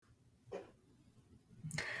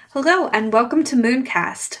Hello and welcome to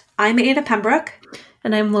Mooncast. I'm Ada Pembroke,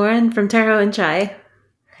 And I'm Lauren from Tarot and Chai.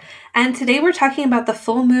 and today we're talking about the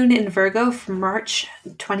full moon in Virgo from March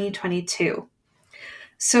 2022.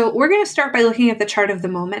 So we're going to start by looking at the chart of the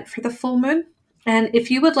moment for the full moon. And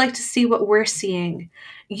if you would like to see what we're seeing,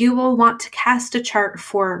 you will want to cast a chart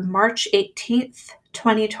for March 18th,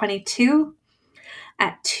 2022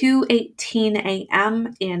 at 2:18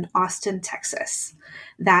 a.m. in Austin, Texas.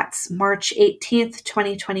 That's March 18th,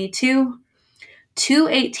 2022,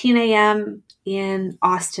 2:18 a.m. in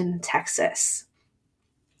Austin, Texas.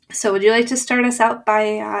 So would you like to start us out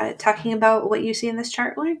by talking about what you see in this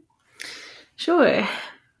chart, Lauren? Sure.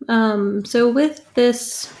 So with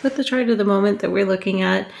the chart of the moment that we're looking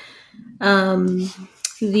at,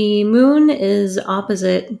 the moon is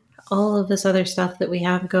opposite all of this other stuff that we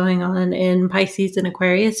have going on in Pisces and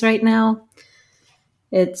Aquarius right now.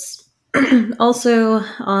 It's also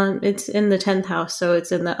it's in the 10th house, so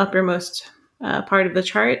it's in the uppermost part of the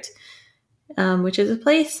chart, which is a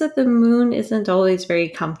place that the moon isn't always very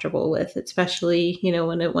comfortable with, especially,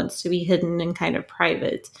 when it wants to be hidden and kind of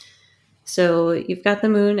private. So you've got the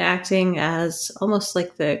moon acting as almost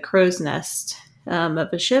like the crow's nest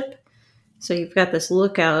of a ship. So you've got this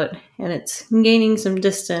lookout, and it's gaining some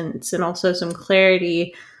distance and also some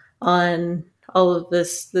clarity on all of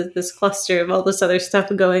this cluster of all this other stuff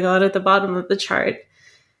going on at the bottom of the chart.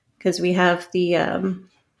 Because we have the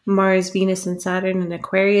Mars, Venus, and Saturn in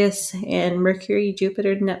Aquarius, and Mercury,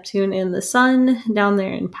 Jupiter, Neptune, and the Sun down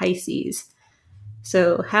there in Pisces.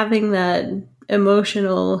 So having that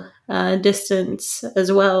emotional distance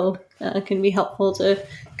as well can be helpful to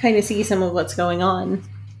kind of see some of what's going on.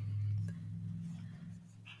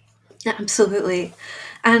 Absolutely.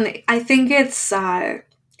 And I think it's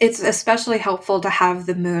especially helpful to have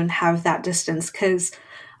the moon have that distance, because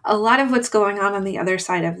a lot of what's going on the other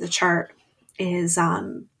side of the chart is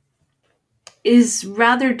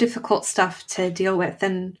rather difficult stuff to deal with,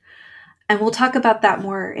 and we'll talk about that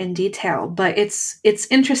more in detail. But it's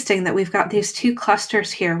interesting that we've got these two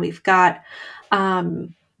clusters here. We've got that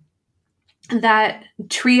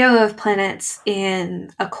trio of planets in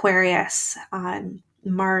Aquarius,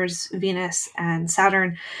 Mars, Venus, and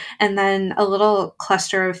Saturn, and then a little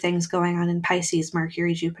cluster of things going on in Pisces,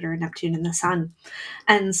 Mercury, Jupiter, Neptune, and the Sun.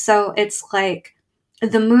 And so it's like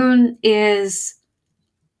the moon is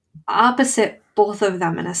opposite both of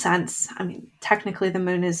them in a sense. I mean, technically the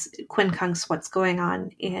moon is quincunx what's going on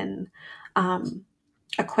in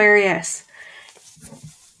Aquarius,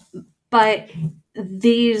 but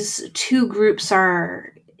these two groups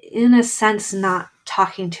are, in a sense, not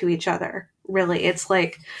talking to each other, really. It's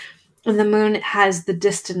like the moon has the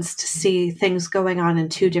distance to see things going on in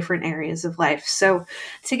two different areas of life. So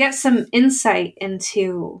to get some insight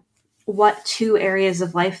into what two areas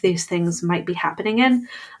of life these things might be happening in,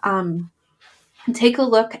 take a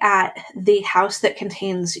look at the house that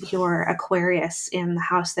contains your Aquarius and the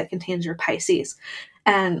house that contains your Pisces.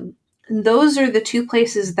 And those are the two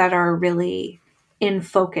places that are really in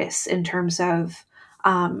focus in terms of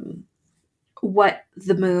what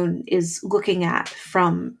the moon is looking at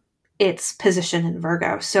from its position in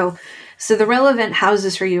Virgo. So the relevant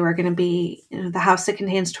houses for you are going to be, the house that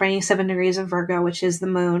contains 27 degrees of Virgo, which is the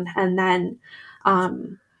moon, and then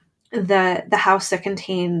the house that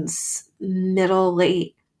contains middle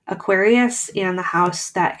late Aquarius, and the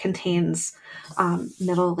house that contains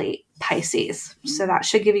middle late Pisces. So that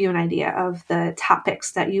should give you an idea of the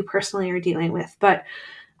topics that you personally are dealing with. But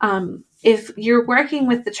if you're working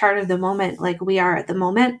with the chart of the moment, like we are at the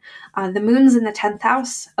moment, the moon's in the 10th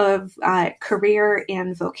house of career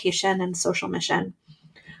and vocation and social mission.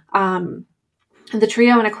 The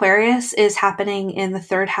trio in Aquarius is happening in the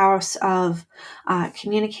 3rd house of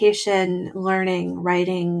communication, learning,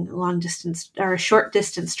 writing, long distance or short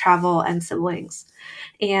distance travel, and siblings.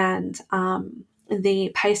 And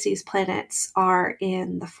the Pisces planets are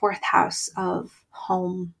in the 4th house of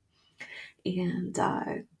home and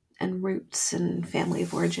roots and family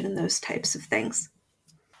of origin and those types of things.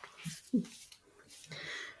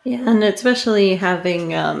 Yeah, and especially having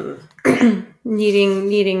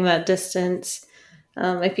needing that distance,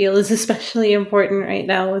 I feel is especially important right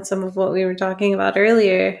now with some of what we were talking about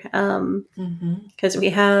earlier, because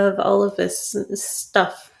we have all of this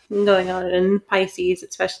stuff going on in Pisces,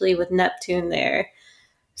 especially with Neptune there.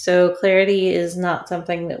 So clarity is not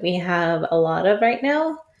something that we have a lot of right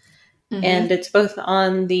now. Mm-hmm. And it's both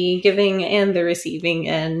on the giving and the receiving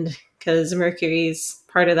end, because Mercury's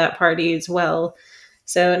part of that party as well.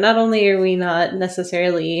 So not only are we not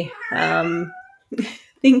necessarily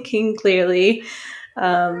thinking clearly,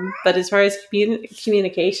 but as far as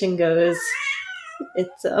communication goes,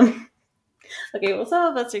 it's Okay, well,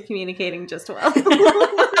 some of us are communicating just well.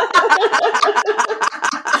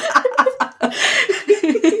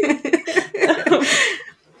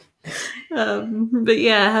 But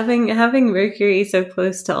yeah, having Mercury so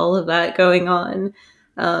close to all of that going on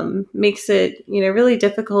makes it, really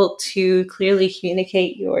difficult to clearly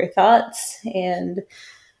communicate your thoughts and,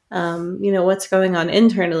 what's going on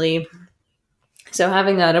internally. So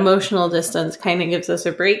having that emotional distance kind of gives us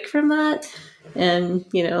a break from that. And,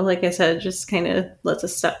 like I said, just kind of lets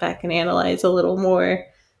us step back and analyze a little more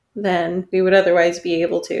than we would otherwise be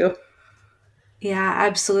able to. Yeah,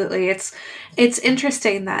 absolutely. It's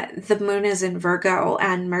interesting that the moon is in Virgo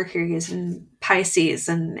and Mercury is in Pisces,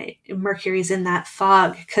 and Mercury's in that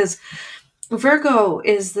fog, because Virgo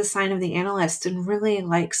is the sign of the analyst and really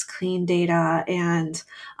likes clean data and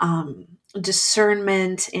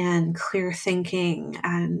discernment and clear thinking,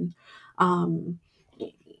 and um,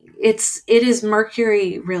 it is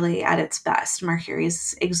Mercury really at its best. Mercury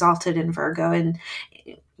is exalted in Virgo, and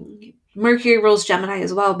Mercury rules Gemini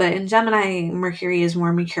as well, but in Gemini, Mercury is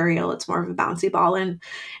more mercurial. It's more of a bouncy ball. And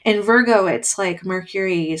in Virgo, it's like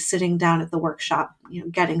Mercury is sitting down at the workshop,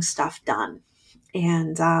 getting stuff done.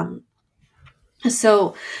 And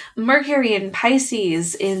so Mercury in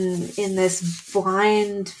Pisces in this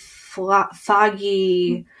blind,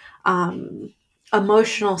 foggy,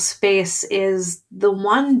 emotional space is the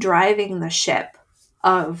one driving the ship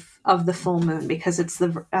of the full moon, because it's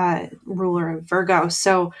the ruler of Virgo.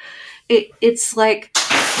 So it's like,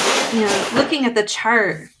 looking at the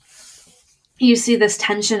chart, you see this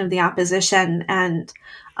tension of the opposition, and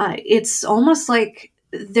it's almost like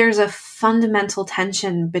there's a fundamental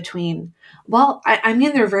tension between, I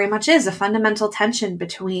mean, there very much is a fundamental tension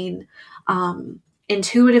between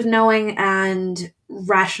intuitive knowing and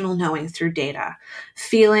rational knowing through data,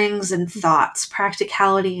 feelings and thoughts,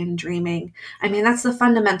 practicality and dreaming. I mean, that's the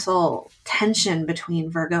fundamental tension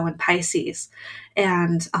between Virgo and Pisces.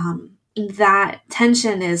 And that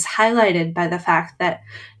tension is highlighted by the fact that,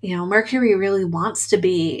 Mercury really wants to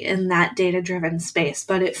be in that data-driven space,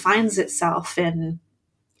 but it finds itself in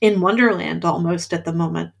Wonderland almost at the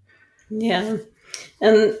moment. Yeah.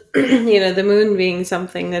 And, the moon being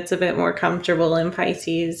something that's a bit more comfortable in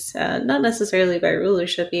Pisces, not necessarily by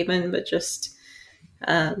rulership even, but just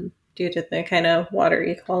due to the kind of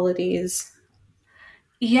watery qualities.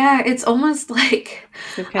 Yeah, it's almost like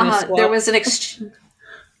there was an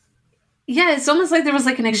it's almost like there was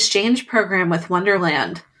like an exchange program with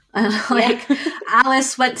Wonderland. And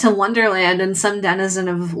Alice went to Wonderland, and some denizen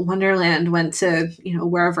of Wonderland went to,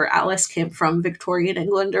 wherever Alice came from, Victorian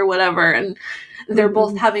England or whatever. And they're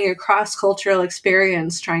both having a cross-cultural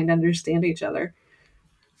experience trying to understand each other.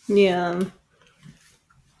 Yeah.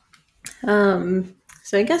 So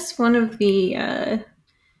I guess one of the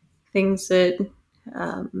things that,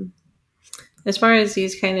 as far as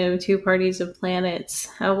these kind of two parties of planets,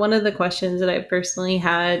 one of the questions that I've personally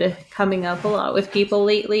had coming up a lot with people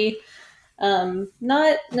lately,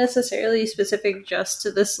 not necessarily specific just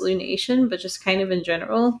to this lunation, but just kind of in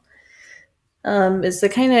general, is the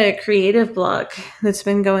kind of creative block that's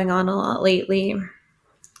been going on a lot lately.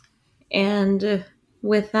 And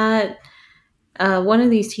with that, one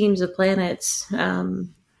of these teams of planets,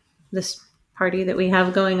 this party that we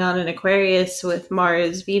have going on in Aquarius with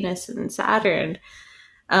Mars, Venus, and Saturn,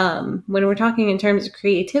 when we're talking in terms of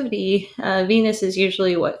creativity, Venus is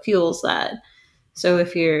usually what fuels that. So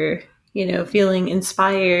if you're, feeling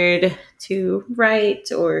inspired to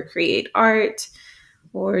write or create art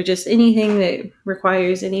or just anything that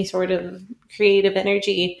requires any sort of creative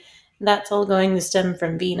energy, that's all going to stem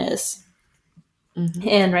from Venus. Mm-hmm.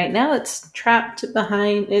 And right now it's trapped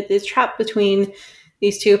between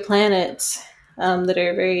these two planets that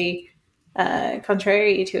are very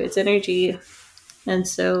contrary to its energy. And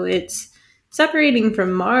so it's separating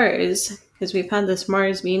from Mars, because we've had this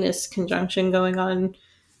Mars-Venus conjunction going on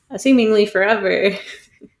seemingly forever.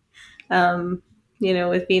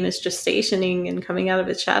 With Venus just stationing and coming out of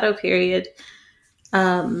its shadow period.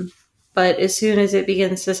 But as soon as it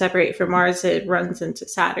begins to separate from Mars, it runs into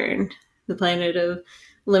Saturn, the planet of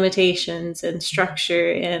limitations and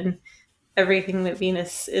structure and everything that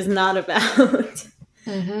Venus is not about.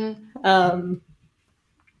 Mm-hmm.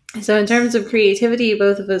 So in terms of creativity,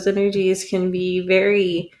 both of those energies can be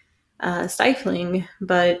very stifling,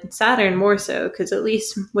 but Saturn more so, because at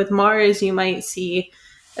least with Mars, you might see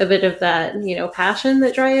a bit of that, passion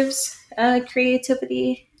that drives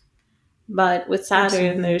creativity. But with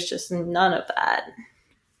Saturn, there's just none of that.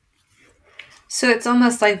 So it's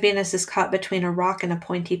almost like Venus is caught between a rock and a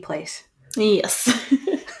pointy place. Yes.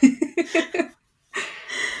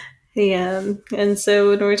 Yeah. And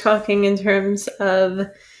so when we're talking in terms of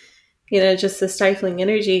just the stifling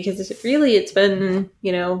energy, because it's been,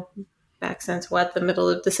 back since the middle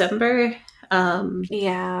of December,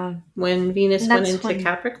 Yeah. when Venus And went that's into when,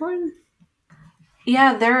 Capricorn.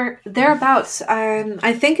 yeah, they're thereabouts.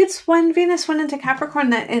 I think it's when Venus went into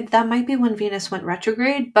Capricorn. That might be when Venus went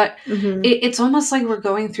retrograde, but Mm-hmm. it's almost like we're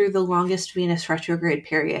going through the longest Venus retrograde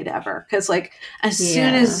period ever. Because like as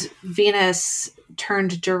soon Yeah. as Venus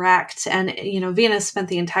turned direct, and Venus spent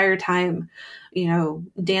the entire time,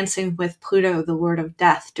 dancing with Pluto, the Lord of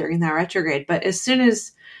Death, during that retrograde. But as soon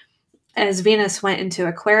as Venus went into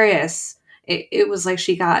Aquarius, it was like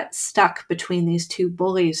she got stuck between these two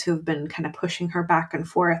bullies who have been kind of pushing her back and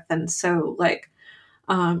forth. And so like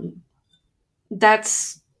um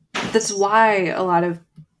that's why a lot of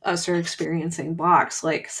us are experiencing blocks.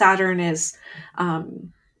 Like Saturn is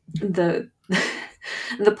the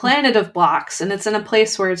the planet of blocks, and it's in a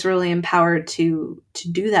place where it's really empowered to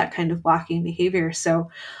do that kind of blocking behavior. So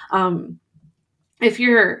um if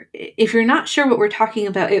you're not sure what we're talking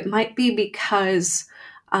about, it might be because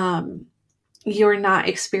um, you're not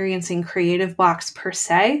experiencing creative blocks per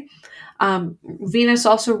se. Venus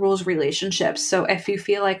also rules relationships. So if you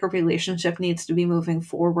feel like a relationship needs to be moving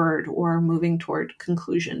forward or moving toward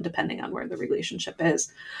conclusion, depending on where the relationship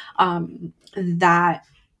is, that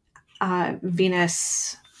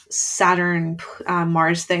Venus, Saturn,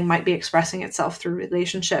 Mars thing might be expressing itself through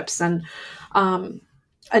relationships. And um,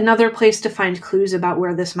 another place to find clues about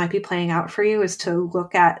where this might be playing out for you is to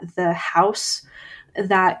look at the house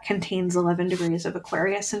that contains 11 degrees of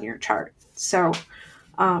Aquarius in your chart. So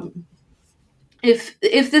um, if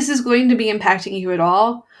this is going to be impacting you at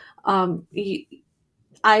all,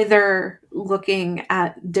 either looking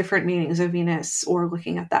at different meanings of Venus or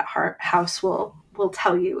looking at that house will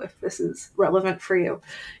tell you if this is relevant for you.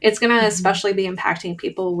 It's going to Mm-hmm. especially be impacting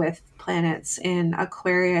people with planets in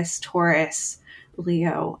Aquarius, Taurus,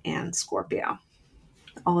 Leo, and Scorpio.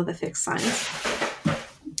 All of the fixed signs.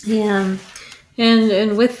 Yeah.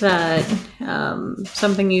 And with that,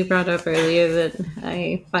 something you brought up earlier that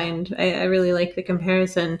I find I really like the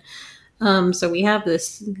comparison. So we have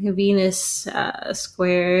this Venus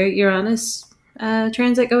square Uranus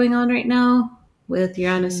transit going on right now, with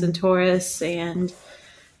Uranus and Taurus and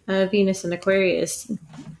Venus and Aquarius.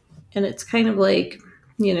 And it's kind of like,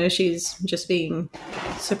 she's just being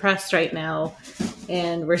suppressed right now.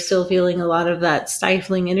 And we're still feeling a lot of that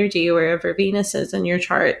stifling energy wherever Venus is in your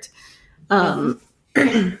chart.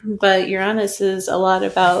 Mm-hmm. But Uranus is a lot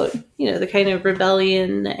about, the kind of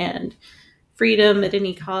rebellion and freedom at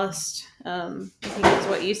any cost. I think that's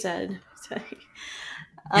what you said. Sorry.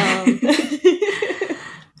 Um,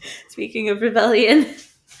 Speaking of rebellion,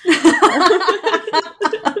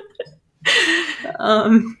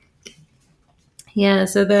 um, yeah,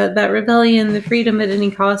 so that rebellion, the freedom at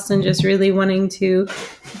any cost, and just really wanting to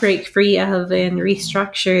break free of and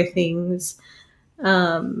restructure things.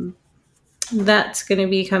 That's going to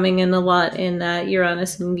be coming in a lot in that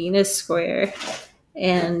Uranus and Venus square.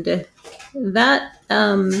 And that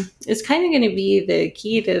is kind of going to be the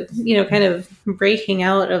key to, kind of breaking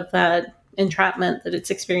out of that entrapment that it's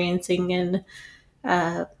experiencing in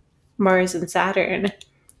Mars and Saturn.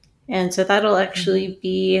 And so that'll actually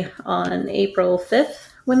be on April 5th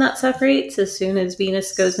when that separates. As soon as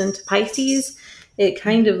Venus goes into Pisces, it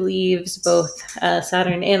kind of leaves both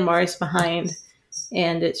Saturn and Mars behind.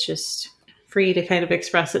 And it's just free to kind of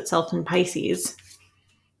express itself in Pisces.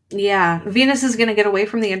 Yeah, Venus is going to get away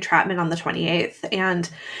from the entrapment on the 28th, and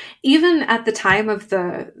even at the time of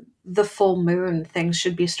the full moon, things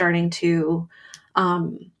should be starting to,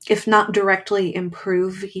 if not directly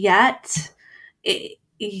improve yet,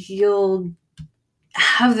 you'll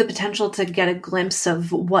have the potential to get a glimpse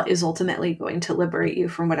of what is ultimately going to liberate you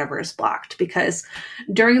from whatever is blocked. Because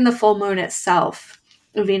during the full moon itself,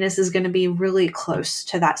 Venus is going to be really close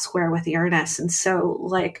to that square with Uranus, and so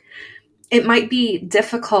like it might be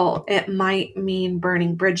difficult. It might mean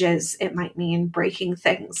burning bridges. It might mean breaking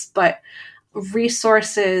things, but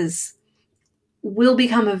resources will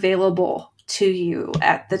become available to you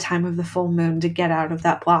at the time of the full moon to get out of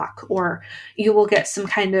that block, or you will get some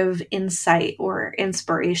kind of insight or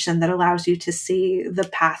inspiration that allows you to see the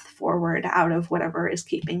path forward out of whatever is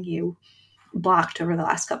keeping you blocked over the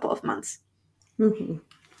last couple of months. Mm-hmm.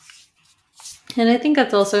 And I think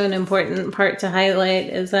that's also an important part to highlight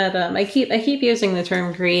is that I keep using the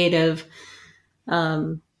term creative,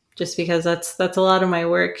 just because that's a lot of my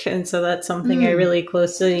work, and so that's something I really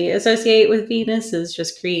closely associate with Venus is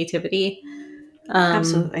just creativity.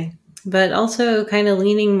 Absolutely. But also kind of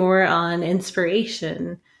leaning more on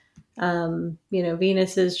inspiration.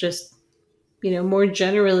 Venus is just more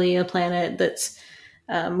generally a planet that's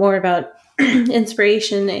more about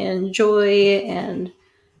inspiration and joy and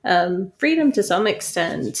freedom to some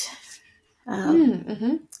extent.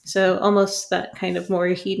 Mm-hmm. So almost that kind of more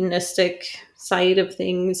hedonistic side of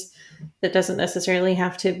things that doesn't necessarily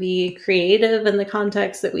have to be creative in the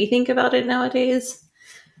context that we think about it nowadays.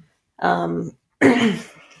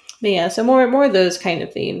 But yeah, so more of those kind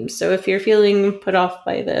of themes. So if you're feeling put off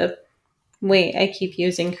by the wait, I keep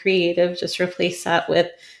using creative, just replace that with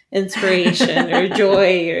inspiration or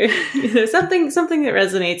joy or something that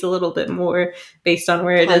resonates a little bit more based on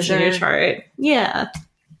where it is in your Pleasure. chart. Yeah.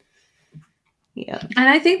 Yeah. And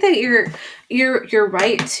I think that you're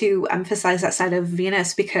right to emphasize that side of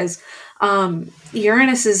Venus because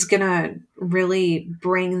Uranus is gonna really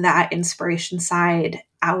bring that inspiration side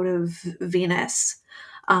out of Venus.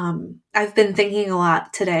 I've been thinking a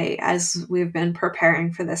lot today as we've been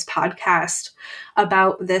preparing for this podcast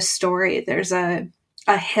about this story. There's a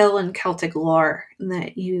hill in Celtic lore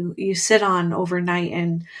that you sit on overnight,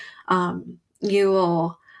 and you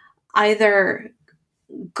will either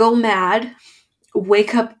go mad,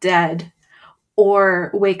 wake up dead,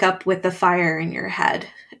 or wake up with the fire in your head,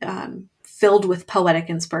 filled with poetic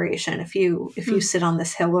inspiration if you sit on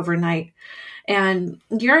this hill overnight. And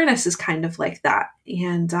Uranus is kind of like that.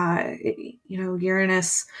 And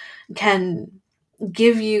Uranus can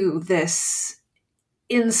give you this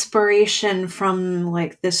inspiration from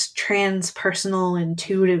like this transpersonal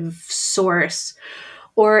intuitive source,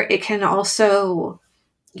 or it can also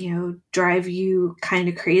drive you kind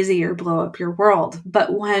of crazy or blow up your world.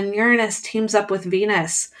 But when Uranus teams up with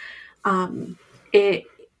Venus, um, it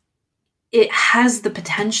it has the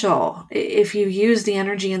potential, if you use the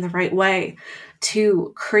energy in the right way,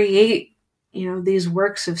 to create these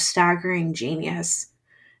works of staggering genius.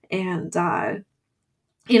 And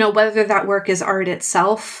whether that work is art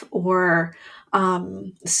itself or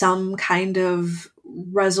some kind of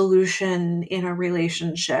resolution in a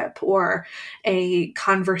relationship or a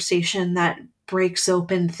conversation that breaks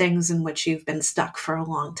open things in which you've been stuck for a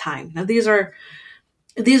long time. Now, these are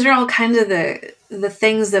all kind of the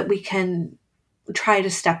things that we can try to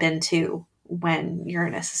step into when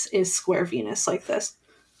Uranus is square Venus like this.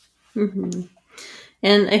 Mm-hmm.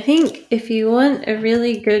 And I think if you want a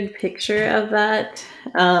really good picture of that,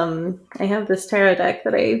 I have this tarot deck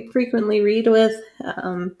that I frequently read with.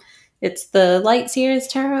 It's the Light Seers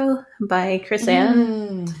Tarot by Chris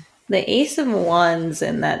Ann. Mm. The Ace of Wands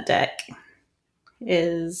in that deck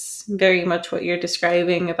is very much what you're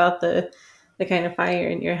describing about the kind of fire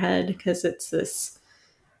in your head, because it's this,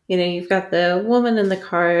 you've got the woman in the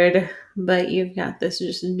card, but you've got this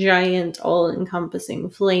just giant all-encompassing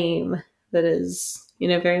flame that is,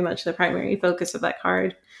 very much the primary focus of that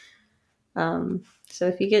card. So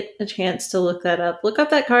if you get a chance to look up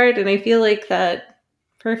that card, and I feel like that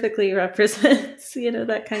perfectly represents,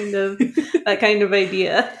 that kind of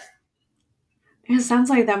idea. It sounds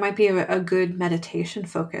like that might be a good meditation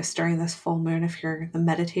focus during this full moon if you're the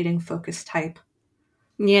meditating focus type.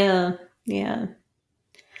 Yeah, yeah.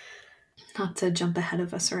 Not to jump ahead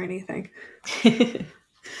of us or anything.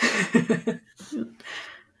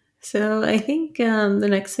 So I think the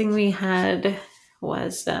next thing we had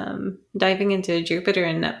was diving into Jupiter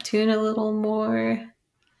and Neptune a little more.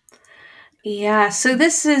 Yeah, so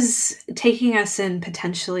this is taking us in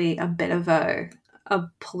potentially a bit of a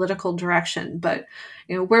political direction, but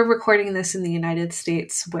we're recording this in the United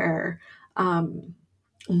States, where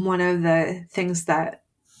one of the things that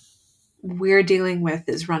we're dealing with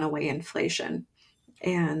is runaway inflation,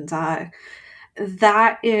 and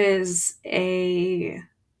that is a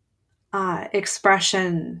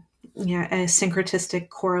expression, a syncretistic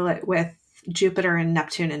correlate with Jupiter and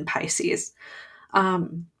Neptune in Pisces.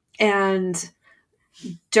 And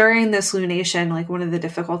during this lunation, like one of the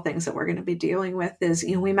difficult things that we're going to be dealing with is,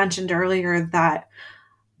 we mentioned earlier that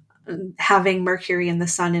having Mercury and the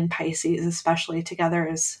Sun in Pisces, especially together,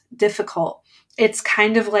 is difficult. It's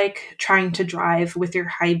kind of like trying to drive with your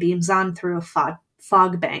high beams on through a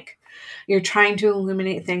fog bank. You're trying to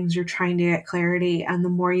illuminate things, you're trying to get clarity, and the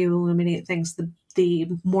more you illuminate things, the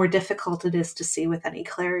more difficult it is to see with any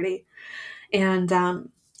clarity. And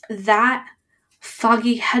that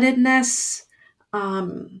foggy-headedness,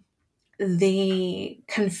 the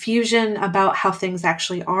confusion about how things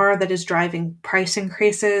actually are that is driving price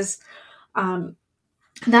increases,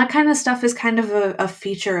 that kind of stuff is kind of a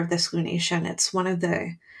feature of this lunation. It's one of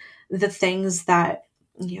the things that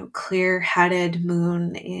clear-headed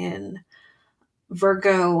moon in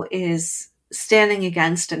Virgo is standing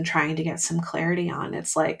against and trying to get some clarity on.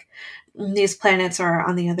 It's like these planets are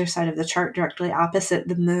on the other side of the chart, directly opposite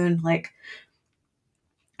the moon, like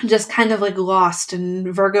just kind of like lost,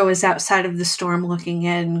 and Virgo is outside of the storm looking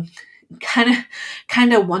in, kind of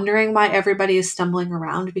kind of wondering why everybody is stumbling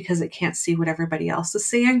around because it can't see what everybody else is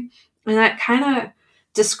seeing. And that kind of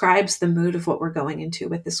describes the mood of what we're going into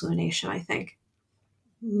with this lunation, I think.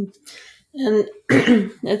 And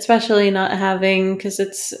especially not having, because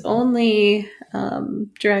it's only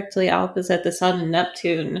directly opposite the sun and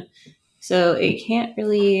Neptune, so it can't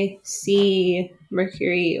really see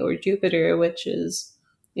Mercury or Jupiter, which is,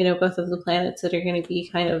 both of the planets that are going to be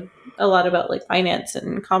kind of a lot about like finance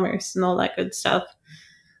and commerce and all that good stuff.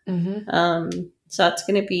 Mm-hmm. So that's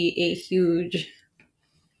going to be a huge,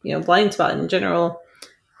 blind spot in general.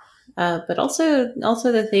 But also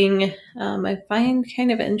the thing I find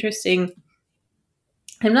kind of interesting.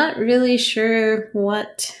 I'm not really sure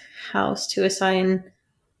what house to assign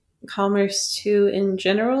commerce to in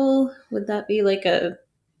general. Would that be like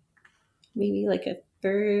maybe like a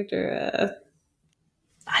third or a...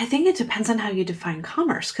 I think it depends on how you define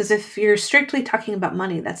commerce, because if you're strictly talking about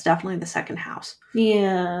money, that's definitely the second house.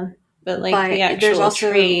 Yeah, but like the But there's actual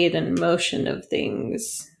also trade and motion of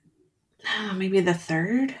things. maybe the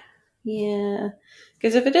third. Yeah,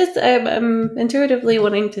 because if it is, I'm intuitively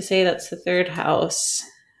wanting to say that's the third house,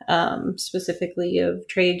 specifically of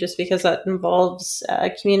trade, just because that involves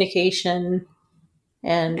communication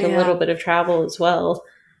and a little Yeah. bit of travel as well.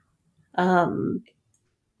 Um,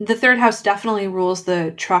 The third house definitely rules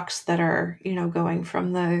the trucks that are, going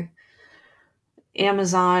from the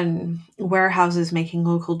Amazon warehouses making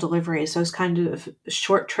local deliveries. Those kind of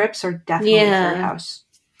short trips are definitely third yeah, house.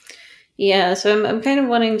 yeah. So I'm kind of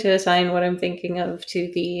wanting to assign what I'm thinking of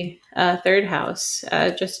to the third house,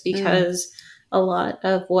 just Mm. because a lot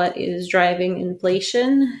of what is driving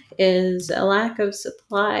inflation is a lack of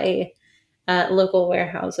supply at local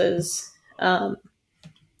warehouses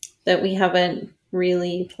that we haven't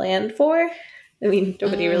really planned for. I mean,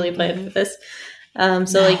 nobody really planned Mm-hmm. for this.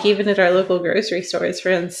 So, No. like, even at our local grocery stores, for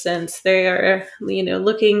instance, they are,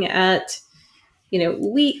 looking at,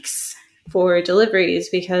 weeks for deliveries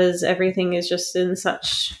because everything is just in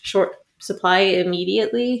such short supply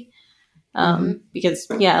immediately. Mm-hmm. Because,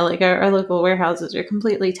 yeah, like our local warehouses are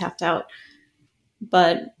completely tapped out.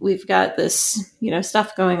 But we've got this,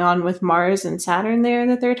 stuff going on with Mars and Saturn there in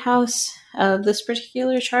the third house of this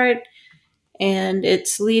particular chart. And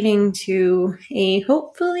it's leading to a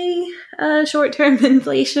hopefully short term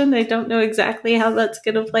inflation. I don't know exactly how that's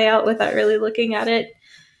going to play out without really looking at it.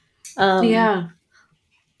 Yeah.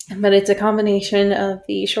 But it's a combination of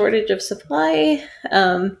the shortage of supply.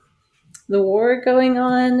 The war going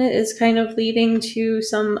on is kind of leading to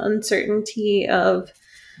some uncertainty of,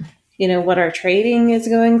 what our trading is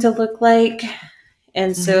going to look like.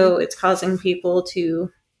 And Mm-hmm. so it's causing people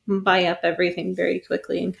to buy up everything very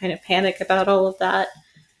quickly and kind of panic about all of that.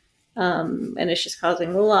 And it's just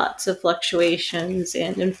causing lots of fluctuations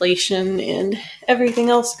and inflation and everything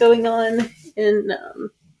else going on. And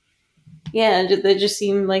yeah, they just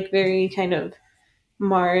seem like very kind of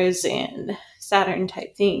Mars and Saturn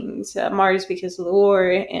type things. Mars because of the war,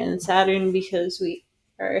 and Saturn because we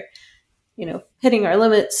are, hitting our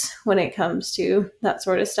limits when it comes to that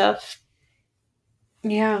sort of stuff.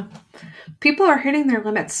 Yeah. People are hitting their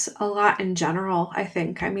limits a lot in general, I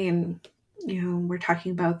think. I mean, we're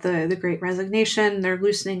talking about the great resignation. They're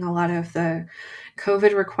loosening a lot of the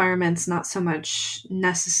COVID requirements, not so much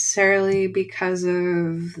necessarily because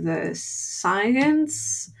of the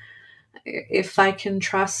science, if I can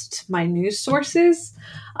trust my news sources,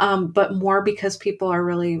 but more because people are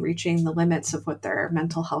really reaching the limits of what their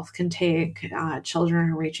mental health can take.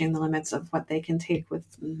 Children are reaching the limits of what they can take with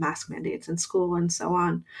mask mandates in school and so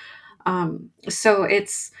on. So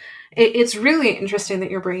it's really interesting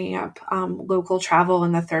that you're bringing up local travel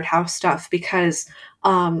and the third house stuff because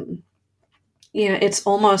it's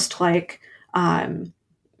almost like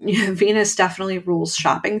Venus definitely rules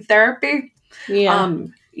shopping therapy. Yeah.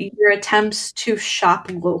 Your attempts to shop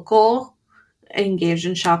local, engage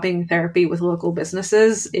in shopping therapy with local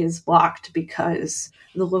businesses is blocked because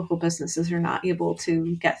the local businesses are not able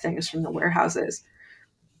to get things from the warehouses.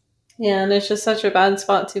 Yeah, and it's just such a bad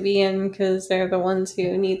spot to be in because they're the ones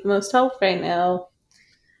who need the most help right now.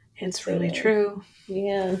 And It's really so, true.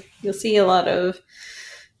 yeah, you'll see a lot of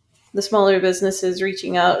the smaller businesses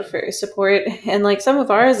reaching out for support. And like some of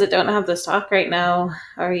ours that don't have the stock right now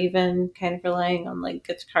are even kind of relying on like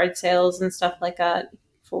gift card sales and stuff like that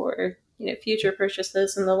for, future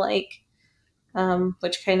purchases and the like,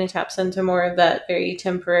 which kind of taps into more of that very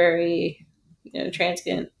temporary,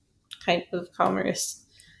 transient kind of commerce.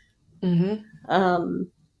 Mm-hmm.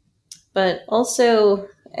 Um, but also,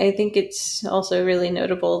 I think it's also really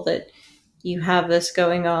notable that you have this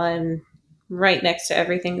going on right next to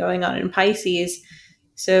everything going on in Pisces.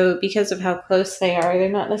 So because of how close they are, they're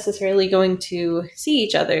not necessarily going to see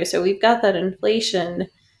each other. So we've got that inflation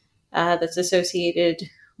that's associated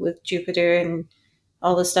with Jupiter and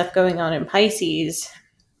all the stuff going on in Pisces.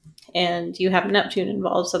 And you have Neptune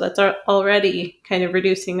involved, so that's already kind of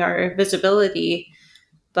reducing our visibility. Mm-hmm.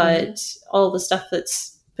 But all the stuff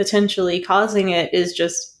that's potentially causing it is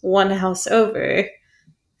just one house over.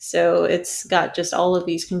 So it's got just all of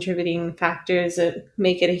these contributing factors that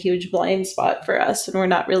make it a huge blind spot for us. And we're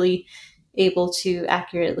not really able to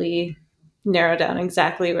accurately narrow down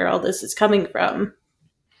exactly where all this is coming from.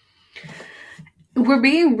 We're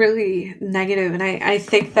being really negative, and I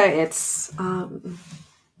think that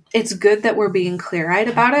it's good that we're being clear-eyed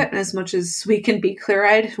about it, as much as we can be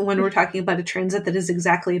clear-eyed when we're talking about a transit that is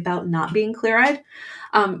exactly about not being clear-eyed.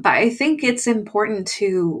 But I think it's important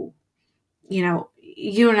to,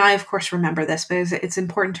 you and I, of course, remember this, but it's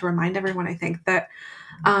important to remind everyone, I think, that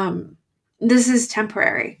this is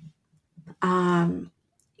temporary. Um,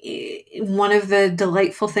 One of the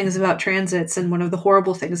delightful things about transits, and one of the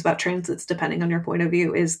horrible things about transits, depending on your point of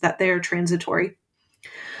view, is that they are transitory.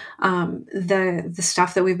 The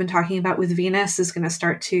stuff that we've been talking about with Venus is going to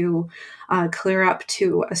start to clear up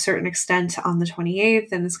to a certain extent on the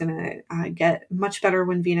 28th, and it's going to get much better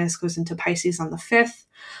when Venus goes into Pisces on the 5th.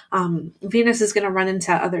 Venus is going to run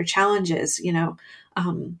into other challenges,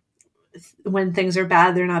 when things are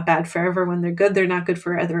bad, they're not bad forever. When they're good, they're not good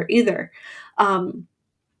forever either.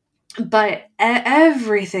 But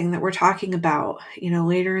everything that we're talking about,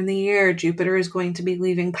 later in the year, Jupiter is going to be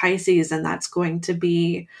leaving Pisces, and that's going to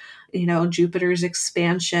be, Jupiter's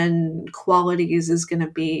expansion qualities is going to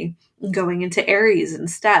be going into Aries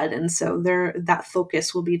instead. And so that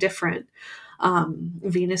focus will be different.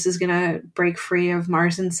 Venus is going to break free of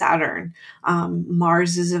Mars and Saturn.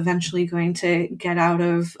 Mars is eventually going to get out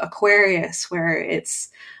of Aquarius, where it's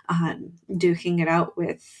duking it out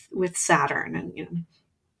with Saturn, and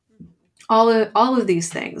all of these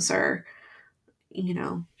things are,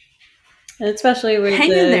 And especially where hang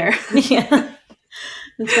in there. yeah,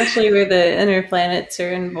 especially where the inner planets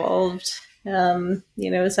are involved.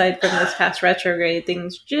 Aside from this past retrograde,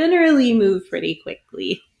 things generally move pretty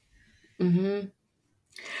quickly. Mm-hmm.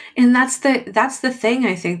 And that's the thing,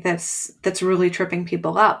 I think, that's really tripping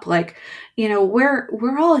people up. Like,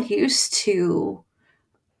 we're all used to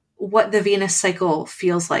what the Venus cycle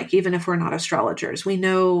feels like, even if we're not astrologers. We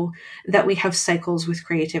know that we have cycles with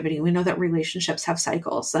creativity. We know that relationships have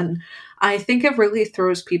cycles. And I think it really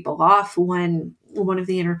throws people off when one of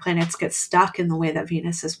the inner planets gets stuck in the way that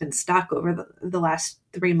Venus has been stuck over the last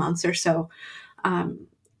 3 months or so.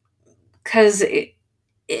 Because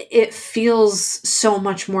it feels so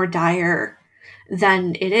much more dire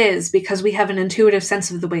than it is, because we have an intuitive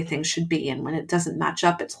sense of the way things should be. And when it doesn't match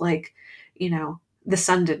up, it's like, the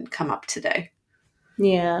sun didn't come up today.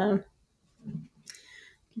 Yeah.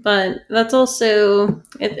 But that's also,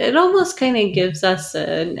 it almost kind of gives us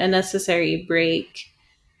a necessary break.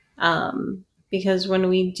 Because when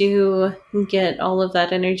we do get all of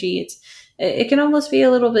that energy, it can almost be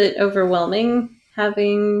a little bit overwhelming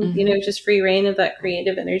having, Mm-hmm. just free reign of that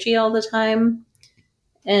creative energy all the time.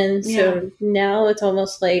 And Yeah. so now it's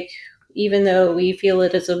almost like, even though we feel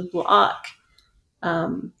it as a block,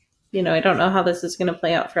 um, I don't know how this is going to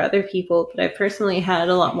play out for other people, but I personally had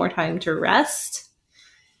a lot more time to rest.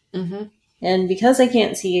 Mm-hmm. And because I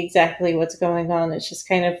can't see exactly what's going on, it's just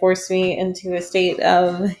kind of forced me into a state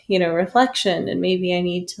of, reflection. And maybe I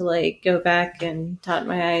need to go back and dot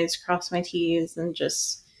my I's, cross my T's, and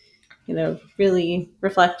just, really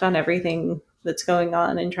reflect on everything that's going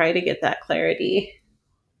on and try to get that clarity.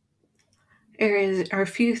 There are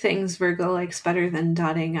few things Virgo likes better than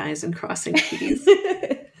dotting I's and crossing T's.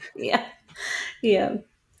 Yeah. Yeah.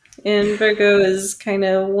 And Virgo is kind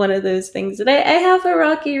of one of those things that I have a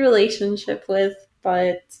rocky relationship with,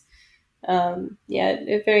 but yeah,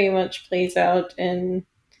 it very much plays out in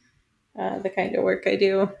the kind of work I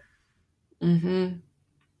do. Mm-hmm.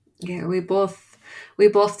 Yeah, we both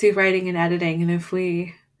do writing and editing, and if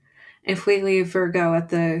we leave Virgo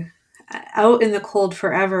out in the cold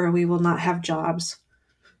forever, we will not have jobs.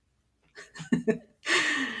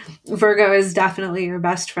 Virgo is definitely your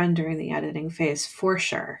best friend during the editing phase, for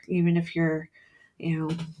sure. Even if you're, you know,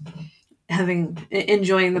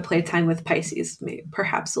 enjoying the playtime with Pisces, maybe,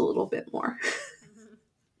 perhaps a little bit more.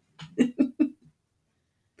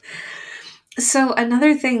 So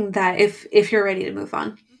another thing that, if you're ready to move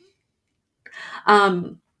on,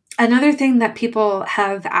 um, another thing that people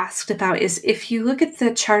have asked about is, if you look at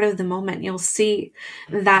the chart of the moment, you'll see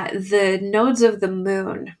that the nodes of the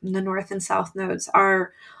moon, the north and south nodes,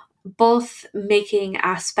 are both making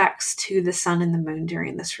aspects to the sun and the moon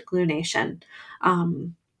during this lunation.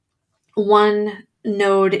 One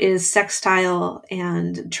node is sextile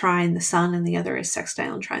and trine the sun, and the other is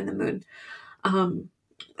sextile and trine the moon.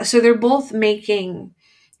 So they're both making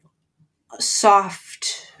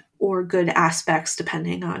soft or good aspects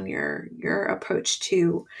depending on your approach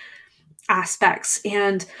to aspects.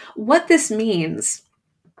 And what this means,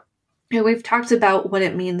 and we've talked about what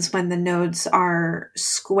it means when the nodes are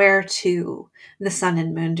square to the sun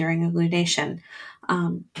and moon during a lunation.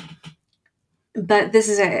 But this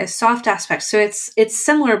is a soft aspect. So it's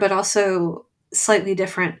similar, but also slightly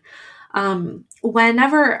different.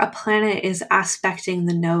 Whenever a planet is aspecting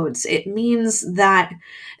the nodes, it means that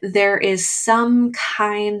there is some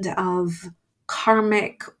kind of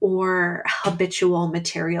karmic or habitual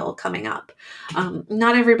material coming up.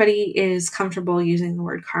 Not everybody is comfortable using the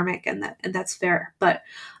word karmic, and that's fair. But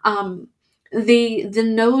the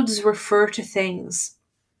nodes refer to things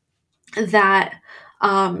that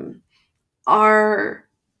are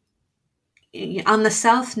on the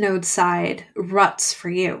south node side, ruts for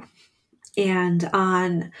you. And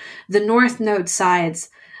on the north node sides,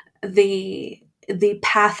 the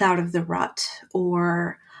path out of the rut,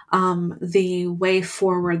 or the way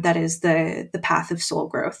forward that is the path of soul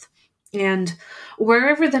growth. And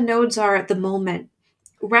wherever the nodes are at the moment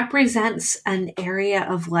represents an area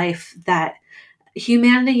of life that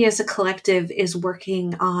humanity as a collective is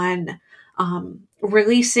working on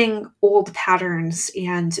releasing old patterns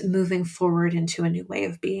and moving forward into a new way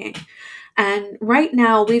of being. And right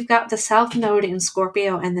now, we've got the South Node in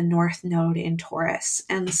Scorpio and the North Node in Taurus.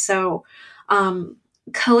 And so,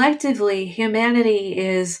 collectively, humanity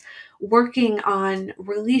is working on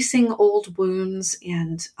releasing old wounds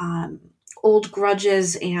and old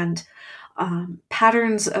grudges and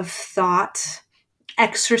patterns of thought,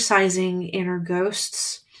 exercising inner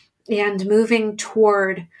ghosts, and moving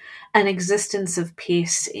toward an existence of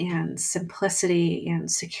peace and simplicity and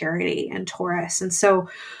security in Taurus. And so,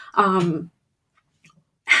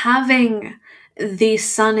 having the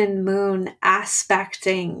sun and moon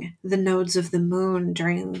aspecting the nodes of the moon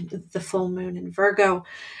during the full moon in Virgo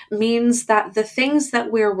means that the things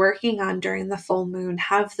that we're working on during the full moon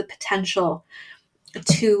have the potential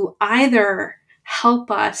to either help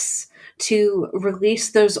us to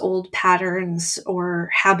release those old patterns or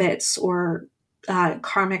habits or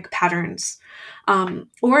karmic patterns,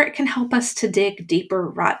 or it can help us to dig deeper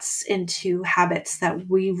ruts into habits that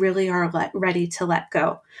we really are ready to let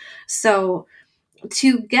go. So,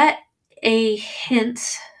 to get a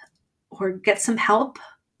hint or get some help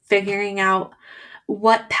figuring out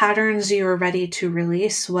what patterns you're ready to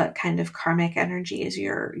release, what kind of karmic energies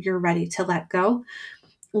you're ready to let go,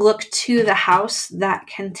 look to the house that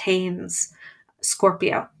contains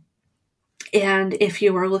Scorpio. And if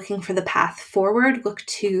you are looking for the path forward, look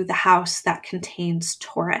to the house that contains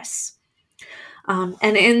Taurus. And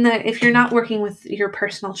if you're not working with your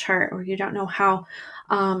personal chart, or you don't know how,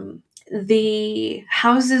 the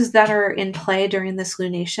houses that are in play during this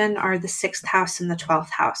lunation are the 6th house and the 12th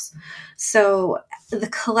house. So the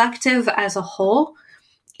collective as a whole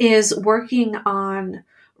is working on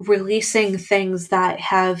releasing things that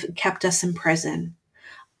have kept us in prison,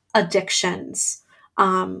 addictions,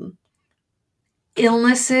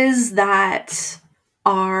 illnesses that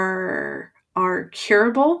are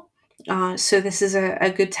curable. So this is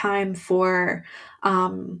a good time for,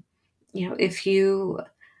 if you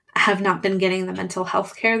have not been getting the mental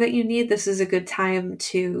health care that you need, this is a good time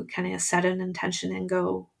to kind of set an intention and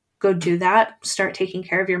go do that. Start taking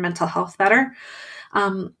care of your mental health better.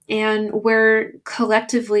 And we're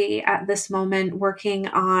collectively at this moment working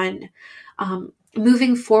on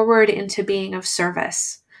moving forward into being of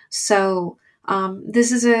service. So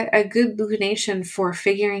this is a good lunation for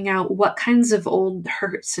figuring out what kinds of old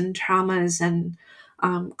hurts and traumas and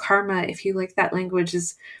karma, if you like that language,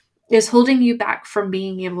 is holding you back from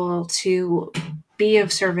being able to be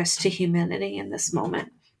of service to humanity in this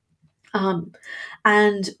moment.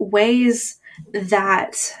 And ways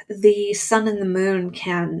that the sun and the moon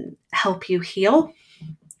can help you heal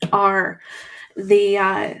are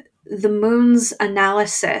the moon's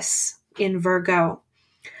analysis in Virgo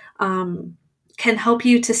can help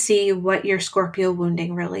you to see what your Scorpio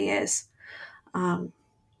wounding really is. And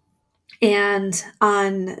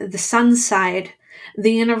on the sun's side,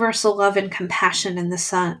 the universal love and compassion in the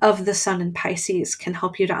sun in Pisces can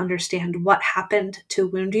help you to understand what happened to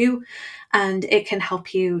wound you, and it can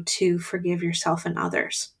help you to forgive yourself and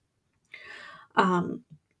others. On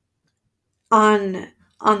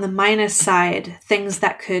the minus side, things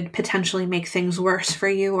that could potentially make things worse for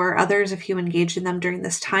you or others if you engage in them during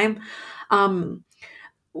this time,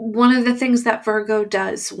 one of the things that Virgo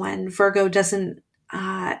does when Virgo doesn't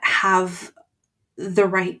have the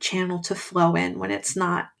right channel to flow in, when it's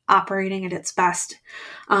not operating at its best,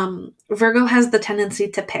 Virgo has the tendency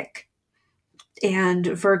to pick. And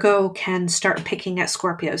Virgo can start picking at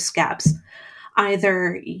Scorpio's scabs.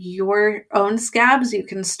 Either your own scabs, you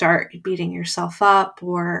can start beating yourself up,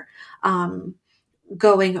 or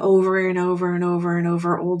going over and over and over and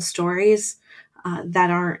over old stories that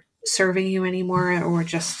aren't serving you anymore or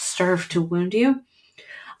just serve to wound you.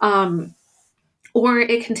 Or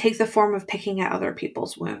it can take the form of picking at other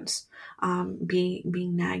people's wounds, being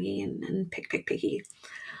naggy and picky.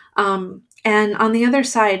 And on the other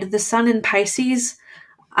side, the sun in Pisces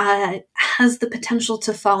has the potential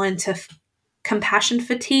to fall into compassion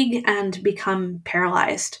fatigue and become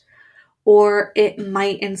paralyzed. Or it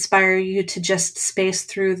might inspire you to just space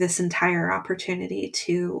through this entire opportunity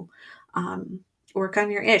to work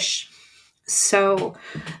on your ish. So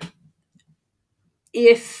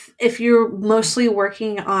if you're mostly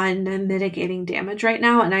working on mitigating damage right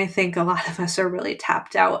now, and I think a lot of us are really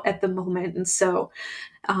tapped out at the moment, and so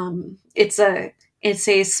it's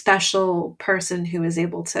a special person who is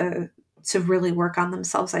able to really work on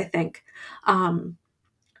themselves, I think.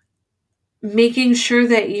 Making sure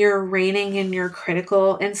that you're reining in your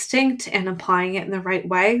critical instinct and applying it in the right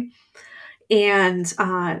way, and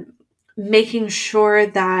making sure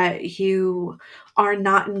that you are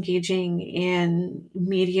not engaging in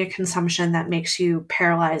media consumption that makes you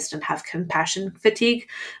paralyzed and have compassion fatigue.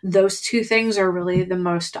 Those two things are really the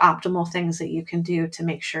most optimal things that you can do to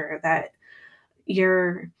make sure that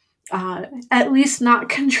you're at least not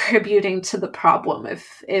contributing to the problem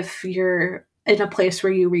if you're in a place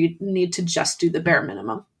where you need to just do the bare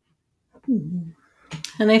minimum.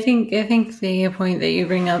 And I think the point that you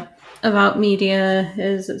bring up about media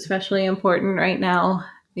is especially important right now,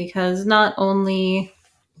 because not only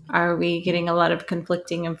are we getting a lot of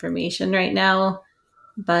conflicting information right now,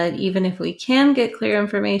 but even if we can get clear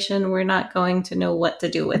information, we're not going to know what to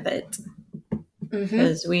do with it.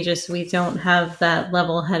 Because we don't have that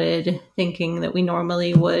level-headed thinking that we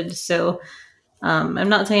normally would. So I'm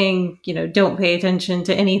not saying, don't pay attention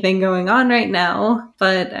to anything going on right now,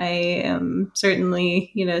 but I am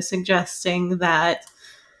certainly, suggesting that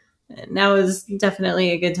now is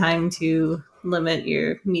definitely a good time to limit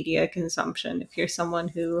your media consumption if you're someone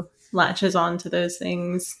who latches on to those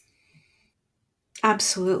things.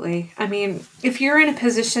 Absolutely. I mean, if you're in a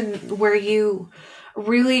position where you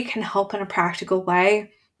really can help in a practical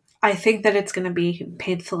way, I think that it's going to be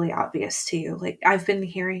painfully obvious to you. Like, I've been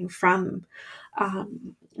hearing from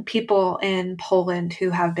people in Poland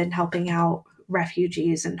who have been helping out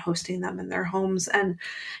refugees and hosting them in their homes, and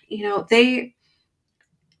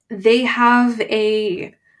they have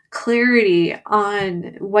a clarity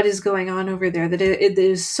on what is going on over there that it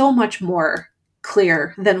is so much more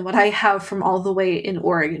clear than what I have from all the way in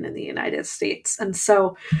Oregon in the United States. And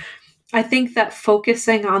so I think that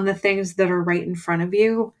focusing on the things that are right in front of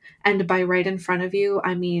you, and by right in front of you,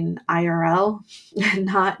 I mean IRL,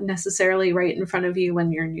 not necessarily right in front of you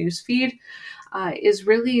in your newsfeed, is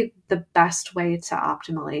really the best way to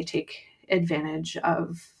optimally take advantage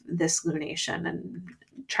of this lunation and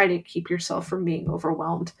try to keep yourself from being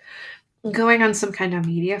overwhelmed. Going on some kind of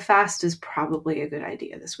media fast is probably a good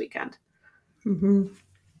idea this weekend. Mm-hmm.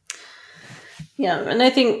 Yeah, and I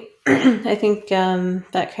think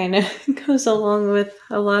that kind of goes along with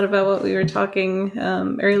a lot about what we were talking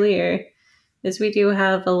earlier. Is we do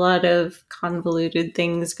have a lot of convoluted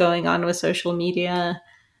things going on with social media.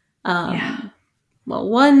 Well,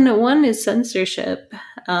 one is censorship,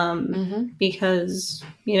 because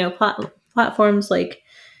platforms like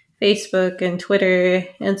Facebook and Twitter,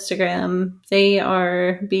 Instagram, they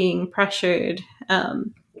are being pressured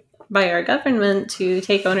by our government to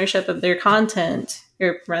take ownership of their content,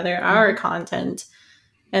 or rather our content,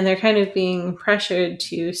 and they're kind of being pressured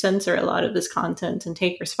to censor a lot of this content and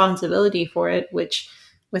take responsibility for it, which,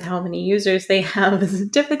 with how many users they have, is a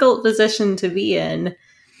difficult position to be in.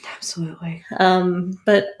 Absolutely.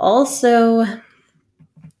 But also,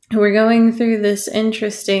 we're going through this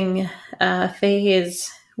interesting phase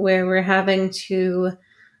where we're having to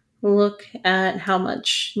look at how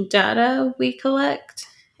much data we collect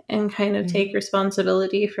and kind of take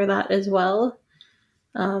responsibility for that as well.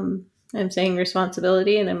 I'm saying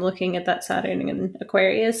responsibility, and I'm looking at that Saturn in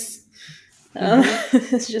Aquarius.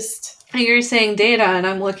 It's just... You're saying data, and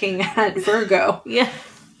I'm looking at Virgo. Yeah.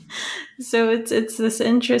 So it's this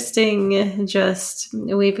interesting,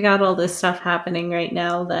 we've got all this stuff happening right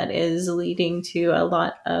now that is leading to a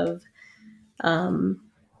lot of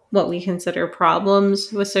what we consider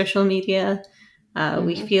problems with social media. We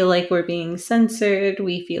Mm-hmm. feel like we're being censored.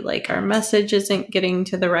 We feel like our message isn't getting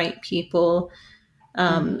to the right people.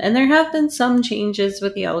 Mm-hmm. And there have been some changes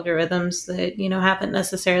with the algorithms that, haven't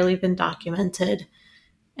necessarily been documented.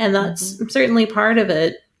 And that's Mm-hmm. certainly part of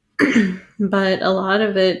it. But a lot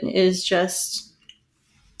of it is just,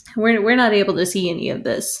 we're not able to see any of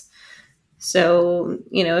this. So,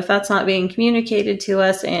 if that's not being communicated to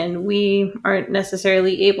us and we aren't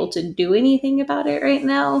necessarily able to do anything about it right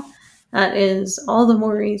now, that is all the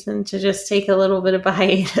more reason to just take a little bit of a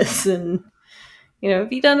hiatus and,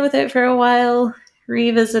 be done with it for a while,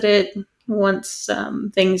 revisit it once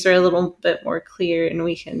things are a little bit more clear and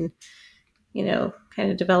we can, kind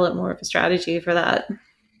of develop more of a strategy for that.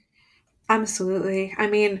 Absolutely. I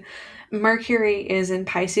mean, Mercury is in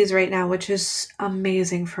Pisces right now, which is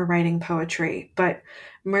amazing for writing poetry. But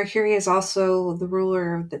Mercury is also the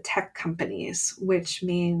ruler of the tech companies, which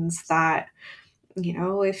means that,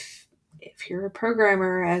 if you're a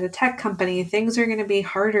programmer at a tech company, things are going to be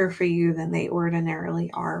harder for you than they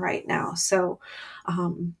ordinarily are right now. So,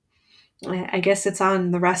 um, I guess it's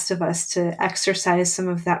on the rest of us to exercise some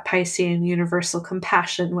of that Piscean universal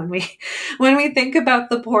compassion when we when we think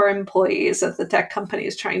about the poor employees of the tech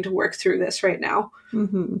companies trying to work through this right now.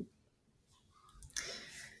 Mm-hmm.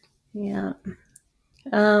 Yeah.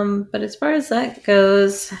 But as far as that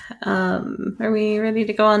goes, are we ready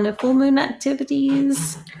to go on to full moon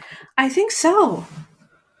activities? I think so.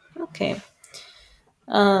 Okay.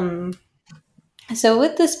 Um, so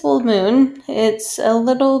with this full moon, it's a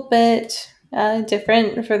little bit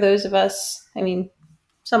different for those of us. I mean,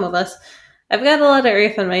 some of us. I've got a lot of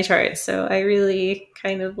earth on my chart, so I really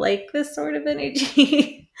kind of like this sort of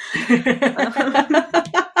energy. um,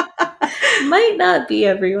 might not be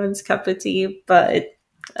everyone's cup of tea, but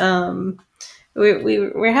um,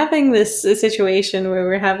 we're having this situation where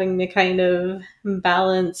we're having to kind of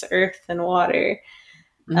balance earth and water,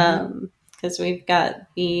 Mm-hmm. because we've got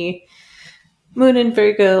the moon in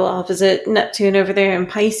Virgo opposite Neptune over there in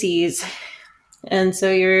Pisces, and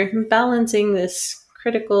so you're balancing this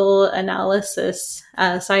critical analysis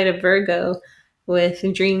side of Virgo with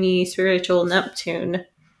dreamy spiritual Neptune.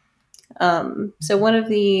 So one of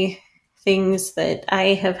the things that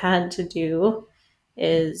I have had to do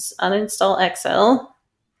is uninstall Excel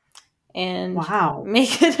and Wow.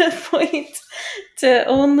 make it a point to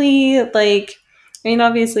only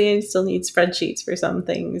obviously I still need spreadsheets for some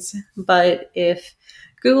things, but if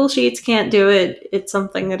Google Sheets can't do it, it's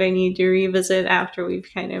something that I need to revisit after we've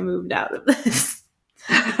kind of moved out of this.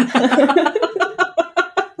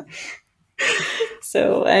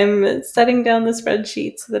 So I'm setting down the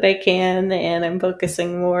spreadsheets that I can, and I'm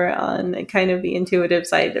focusing more on kind of the intuitive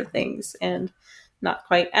side of things and not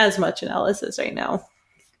quite as much analysis right now.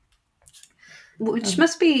 Which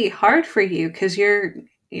must be hard for you because you're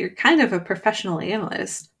kind of a professional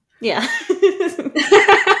analyst. Yeah.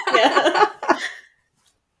 Yeah.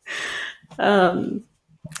 Um,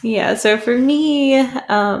 yeah, so for me,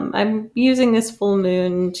 I'm using this full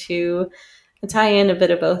moon to tie in a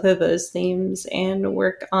bit of both of those themes and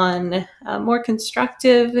work on more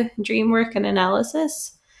constructive dream work and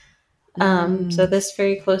analysis. So Mm, this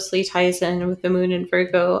very closely ties in with the moon in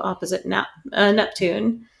Virgo opposite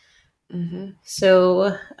Neptune. mm-hmm.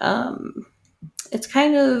 So it's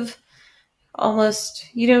kind of almost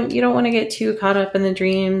you don't want to get too caught up in the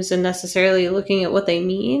dreams and necessarily looking at what they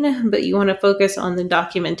mean, but you want to focus on the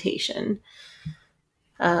documentation.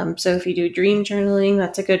 So if you do dream journaling,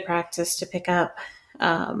 that's a good practice to pick up,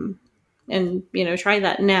 and try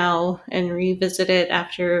that now and revisit it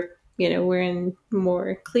after we're in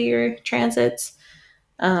more clear transits.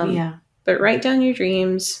 Um, Yeah. but write down your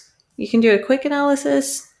dreams. You can do a quick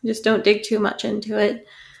analysis. Just don't dig too much into it.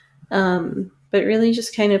 But really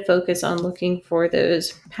just kind of focus on looking for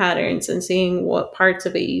those patterns and seeing what parts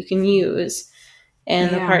of it you can use. And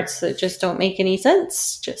the Yeah. parts that just don't make any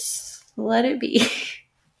sense, just let it be.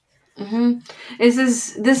 Mm-hmm.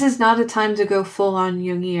 This is not a time to go full on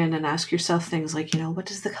Jungian and ask yourself things like, what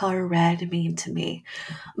does the color red mean to me?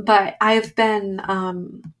 But I've been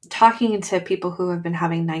talking to people who have been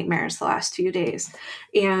having nightmares the last few days,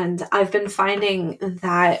 and I've been finding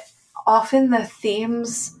that often the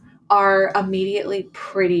themes are immediately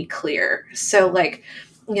pretty clear. So, like,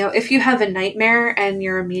 if you have a nightmare and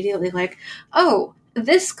you're immediately like, oh,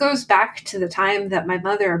 this goes back to the time that my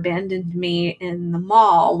mother abandoned me in the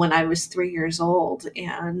mall when I was 3 years old,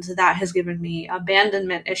 and that has given me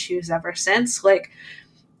abandonment issues ever since. Like,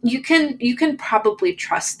 you can probably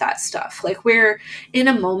trust that stuff. Like, we're in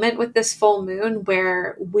a moment with this full moon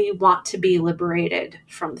where we want to be liberated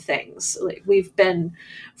from things. Like, we've been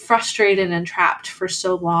frustrated and trapped for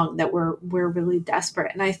so long that we're really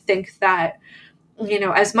desperate. And I think that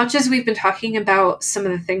as much as we've been talking about some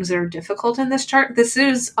of the things that are difficult in this chart, this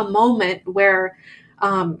is a moment where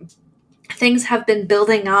things have been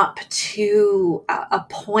building up to a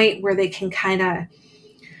point where they can kind of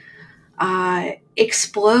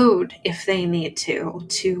explode if they need to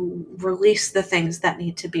release the things that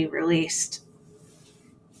need to be released.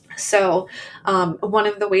 So, one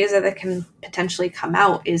of the ways that it can potentially come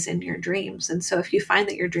out is in your dreams. And so, if you find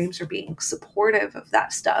that your dreams are being supportive of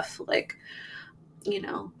that stuff, like, you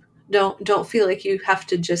know, don't feel like you have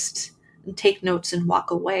to just take notes and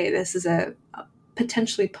walk away. This is a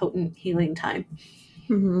potentially potent healing time.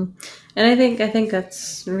 Mm-hmm. And I think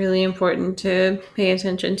that's really important to pay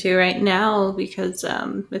attention to right now, because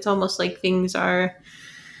it's almost like things are,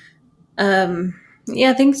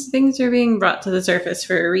 things are being brought to the surface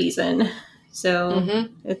for a reason. So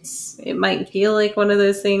Mm-hmm. it might feel like one of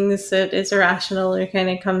those things that is irrational or kind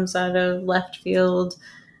of comes out of left field,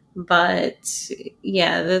 but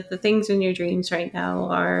yeah, the things in your dreams right now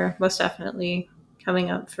are most definitely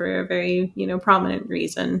coming up for a very prominent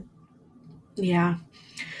reason. Yeah.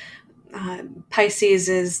 Pisces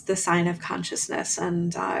is the sign of consciousness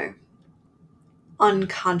and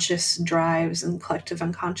unconscious drives and collective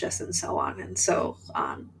unconscious and so on. And so,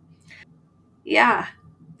 yeah,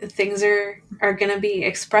 things are going to be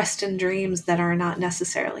expressed in dreams that are not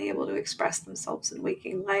necessarily able to express themselves in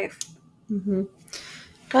waking life. Mm-hmm.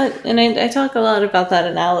 But and I talk a lot about that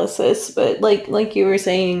analysis, but like you were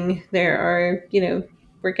saying, there are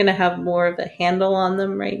we're going to have more of a handle on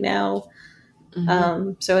them right now.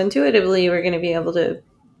 Mm-hmm. So intuitively, we're going to be able to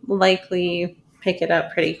likely pick it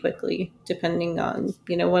up pretty quickly, depending on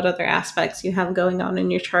what other aspects you have going on in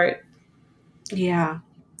your chart. Yeah.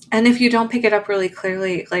 And if you don't pick it up really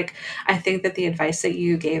clearly, like, I think that the advice that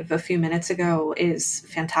you gave a few minutes ago is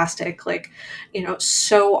fantastic. Like,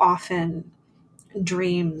 so often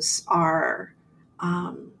dreams are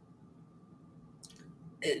um,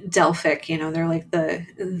 Delphic. They're like the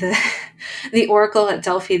the oracle at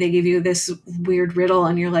Delphi. They give you this weird riddle,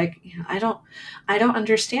 and you're like, I don't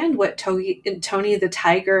understand what Tony the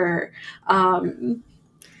tiger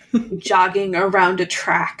jogging around a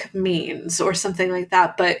track means, or something like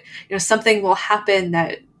that. But something will happen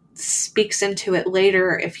that speaks into it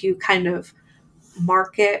later if you kind of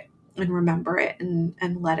mark it and remember it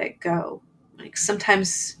and let it go. Like,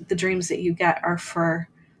 sometimes the dreams that you get are for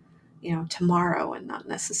tomorrow and not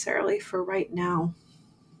necessarily for right now.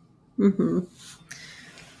 Mm-hmm.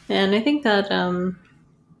 And I think that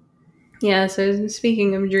yeah. So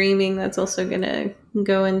speaking of dreaming, that's also going to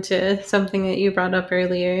go into something that you brought up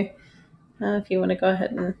earlier. If you want to go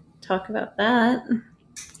ahead and talk about that.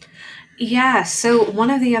 Yeah, so one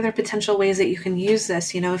of the other potential ways that you can use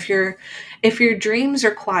this, if your dreams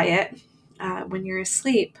are quiet when you're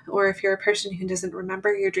asleep, or if you're a person who doesn't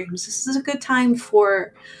remember your dreams, this is a good time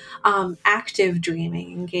for active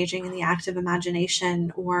dreaming, engaging in the active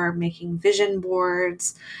imagination, or making vision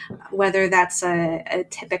boards, whether that's a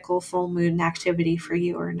typical full moon activity for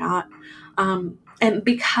you or not. And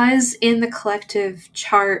because in the collective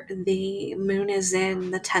chart, the moon is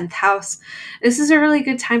in the 10th house, this is a really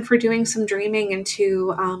good time for doing some dreaming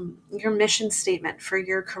into your mission statement for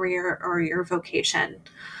your career or your vocation.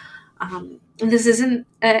 This isn't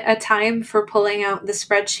a time for pulling out the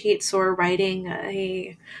spreadsheets or writing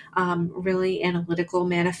a really analytical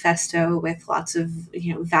manifesto with lots of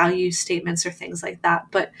value statements or things like that.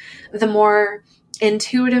 But the more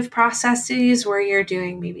intuitive processes where you're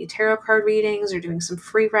doing maybe tarot card readings or doing some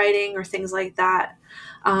free writing or things like that,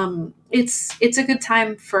 it's a good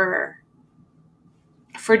time for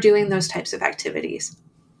doing those types of activities.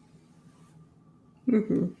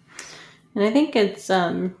 Mm-hmm. And I think it's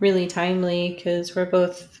really timely because we're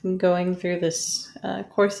both going through this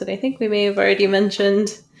course that I think we may have already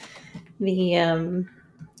mentioned, the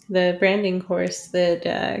branding course that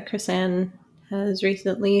Chrisanne has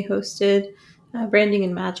recently hosted, Branding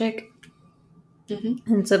and Magic.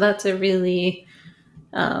 Mm-hmm. And so that's a really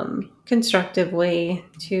constructive way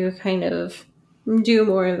to kind of do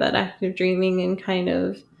more of that active dreaming, and kind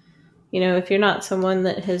of, if you're not someone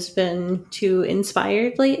that has been too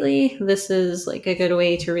inspired lately, this is like a good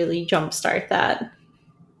way to really jumpstart that.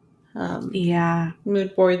 Yeah.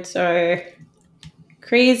 Mood boards are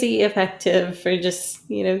crazy effective for just,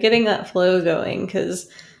 getting that flow going, because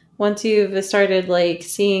once you've started like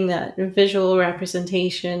seeing that visual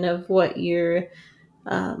representation of what you're,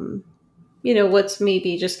 um, what's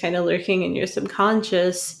maybe just kind of lurking in your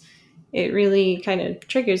subconscious, it really kind of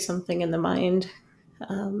triggers something in the mind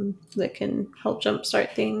that can help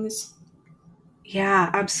jumpstart things. Yeah,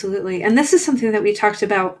 absolutely. And this is something that we talked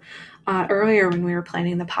about earlier when we were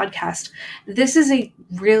planning the podcast. This is a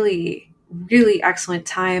really, really excellent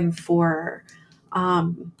time for,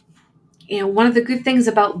 one of the good things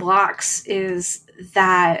about blocks is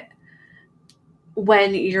that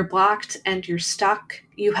when you're blocked and you're stuck,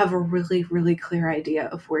 you have a really, really clear idea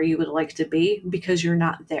of where you would like to be because you're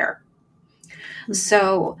not there. Mhm.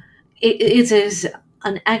 So it is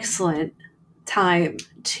an excellent time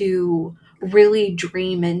to really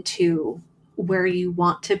dream into where you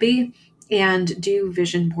want to be and do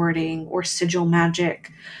vision boarding or sigil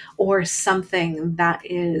magic or something that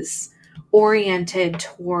is oriented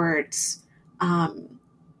towards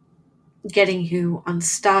getting you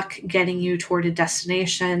unstuck, getting you toward a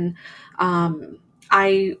destination.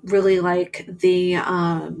 I really like the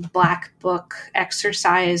Black Book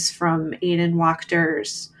exercise from Aidan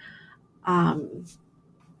Wachter's. What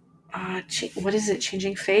is it?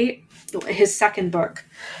 Changing Fate? His second book.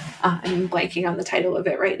 I'm blanking on the title of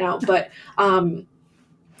it right now, but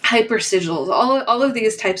hyper sigils. All of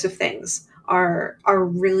these types of things are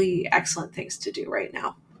really excellent things to do right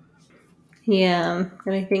now. Yeah,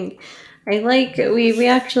 and I think we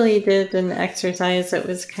actually did an exercise that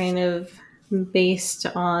was kind of based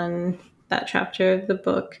on that chapter of the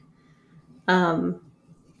book. And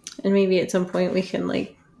maybe at some point we can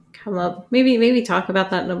come up, maybe talk about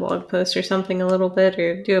that in a blog post or something a little bit,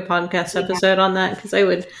 or do a podcast episode on that, because I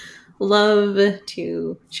would love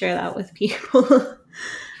to share that with people.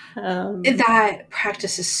 That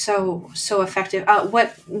practice is so effective.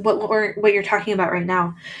 What you're talking about right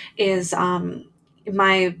now is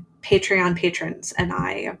my Patreon patrons and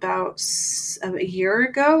I about a year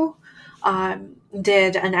ago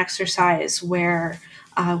did an exercise where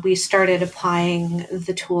we started applying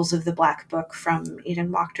the tools of the Black Book from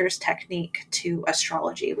Aidan Wachter's technique to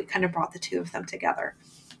astrology. We kind of brought the two of them together.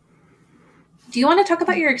 Do you want to talk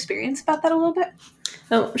about your experience about that a little bit?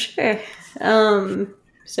 Oh, sure.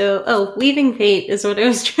 Weaving Fate is what I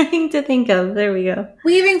was trying to think of. There we go.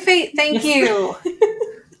 Weaving Fate, thank you.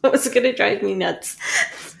 That was going to drive me nuts.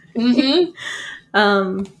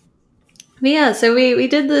 Mm-hmm. But yeah, so we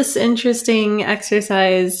did this interesting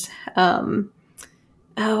exercise.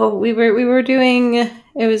 We were doing,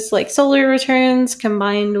 it was like solar returns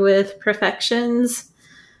combined with perfections.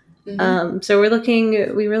 Mm-hmm. So we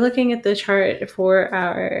were looking at the chart for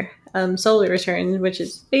our solar return, which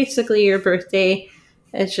is basically your birthday.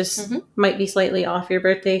 It just might be slightly off your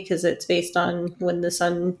birthday because it's based on when the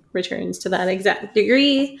sun returns to that exact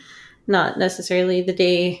degree, not necessarily the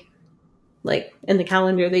day like in the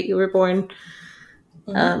calendar that you were born.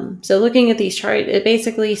 So looking at these charts, it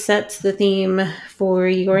basically sets the theme for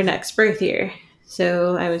your next birth year.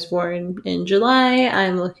 So I was born in July.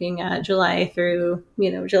 I'm looking at July through,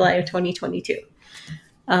 July of 2022.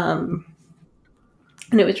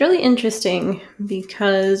 And it was really interesting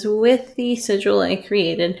because with the sigil I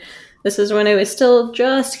created, this is when I was still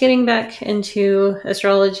just getting back into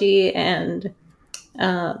astrology, and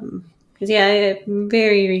I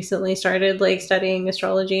very recently started studying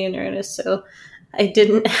astrology in earnest, so I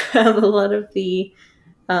didn't have a lot of the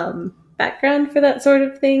background for that sort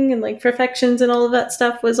of thing, and perfections and all of that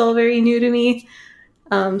stuff was all very new to me.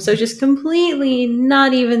 So just completely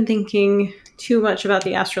not even thinking too much about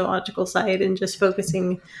the astrological side and just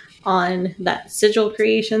focusing on that sigil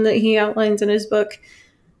creation that he outlines in his book.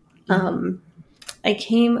 I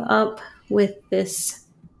came up with this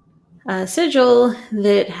sigil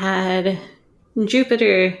that had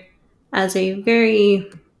Jupiter as a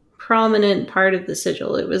very prominent part of the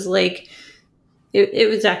sigil. It was it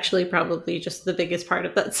was actually probably just the biggest part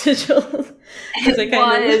of that sigil.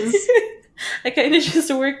 I kind of just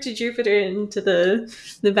worked Jupiter into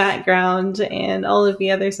the background, and all of the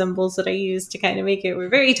other symbols that I used to kind of make it were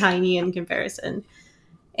very tiny in comparison.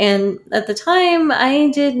 And at the time, I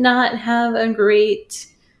did not have a great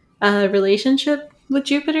relationship with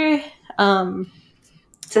Jupiter. To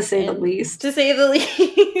say the least.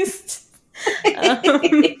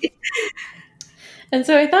 And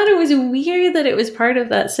so I thought it was weird that it was part of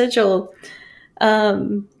that sigil.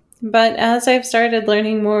 But as I've started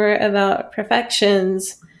learning more about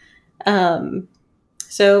perfections,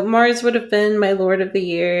 so Mars would have been my Lord of the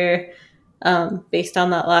Year, based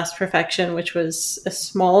on that last perfection, which was a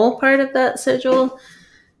small part of that sigil.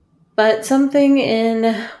 But something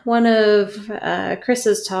in one of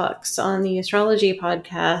Chris's talks on the astrology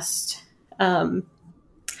podcast,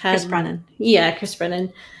 Chris Brennan. Yeah, Chris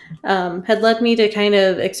Brennan. Had led me to kind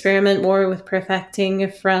of experiment more with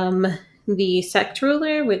perfecting from the sect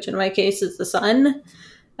ruler, which in my case is the sun,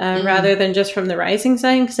 rather than just from the rising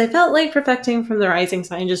sign, because I felt like perfecting from the rising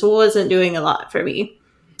sign just wasn't doing a lot for me.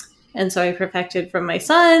 And so I perfected from my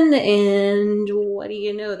sun, and what do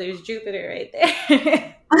you know? There's Jupiter right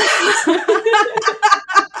there.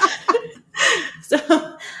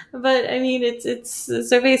 I mean, it's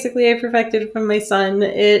so basically I perfected from my sun.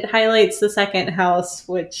 It highlights the second house,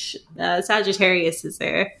 which Sagittarius is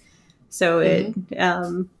there. So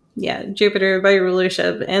Mhm. yeah, Jupiter by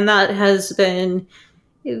rulership, and that has been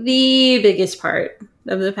the biggest part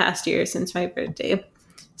of the past year since my birthday.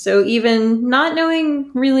 So even not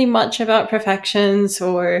knowing really much about perfections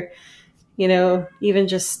or, even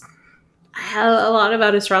just a lot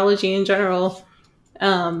about astrology in general,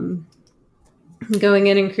 um, going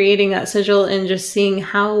in and creating that sigil and just seeing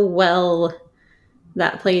how well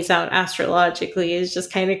that plays out astrologically is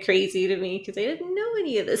just kind of crazy to me because I didn't know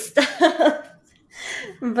any of this stuff.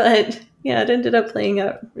 But yeah, it ended up playing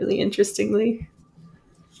out really interestingly.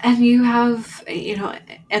 And you have,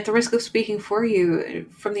 at the risk of speaking for you,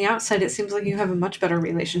 from the outside, it seems like you have a much better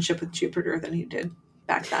relationship with Jupiter than you did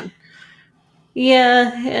back then.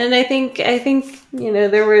 Yeah, and I think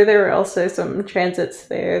there were also some transits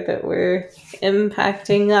there that were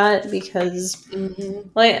impacting that because Mm-hmm.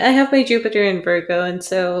 well, I have my Jupiter in Virgo, and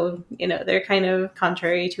so they're kind of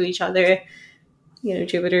contrary to each other.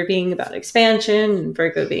 Jupiter being about expansion and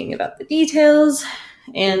Virgo being about the details,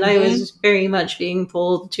 and I Mm-hmm. was very much being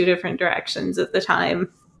pulled two different directions at the time.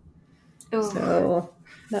 Oh, So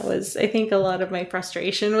that was, I think, a lot of my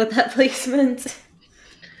frustration with that placement.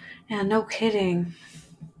 yeah, no kidding.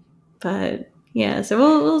 But yeah, so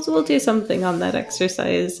we'll do something on that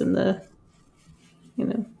exercise in the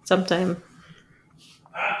sometime.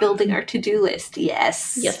 Building our to-do list,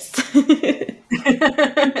 yes. Yes.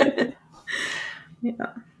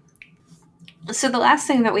 Yeah. So the last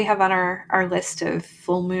thing that we have on our list of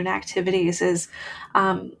full moon activities is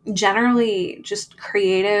generally just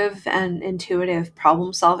creative and intuitive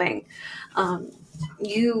problem solving. Um,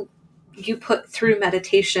 you you put through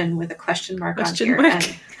meditation with a question mark on Question here, mark.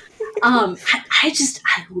 and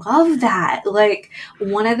I love that. Like,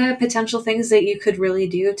 one of the potential things that you could really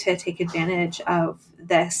do to take advantage of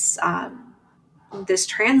this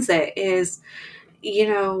transit is,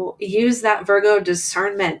 use that Virgo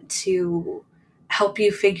discernment to help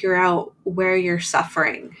you figure out where you're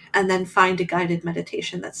suffering, and then find a guided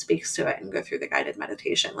meditation that speaks to it and go through the guided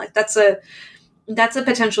meditation. Like, that's a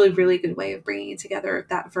potentially really good way of bringing together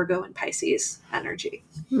that Virgo and Pisces energy.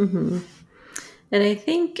 Mm-hmm. And I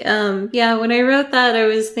think, yeah, when I wrote that, I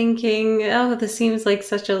was thinking, oh, this seems like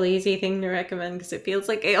such a lazy thing to recommend because it feels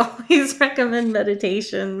like I always recommend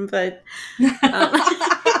meditation, but um,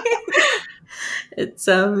 it's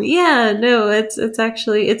yeah, no, it's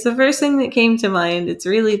actually it's the first thing that came to mind. It's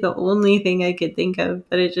really the only thing I could think of,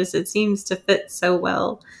 but it seems to fit so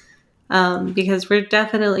well. Because we're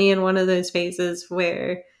definitely in one of those phases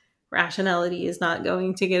where rationality is not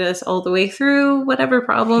going to get us all the way through whatever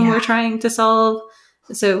problem we're Yeah. trying to solve.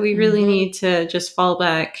 So we really Hmm. need to just fall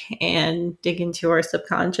back and dig into our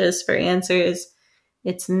subconscious for answers.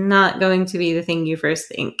 It's not going to be the thing you first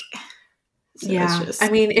think. So it's Yeah. I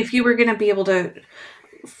just, mean, if you were going to be able to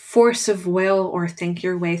force of will or think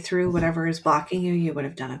your way through whatever is blocking you, you would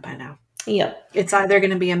have done it by now. yep. It's either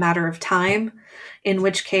going to be a matter of time, in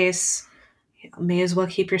which case, may as well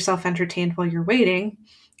keep yourself entertained while you're waiting,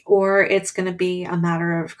 or it's going to be a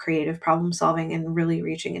matter of creative problem solving and really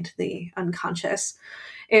reaching into the unconscious.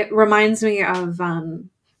 It reminds me of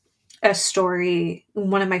a story,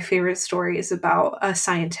 one of my favorite stories about a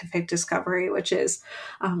scientific discovery, which is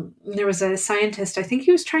there was a scientist, I think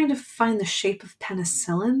he was trying to find the shape of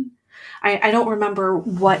penicillin. I don't remember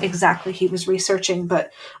what exactly he was researching,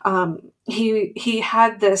 but he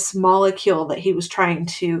had this molecule that he was trying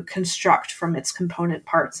to construct from its component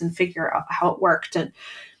parts and figure out how it worked. And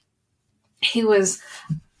he was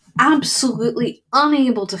absolutely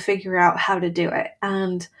unable to figure out how to do it.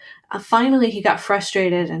 And finally, he got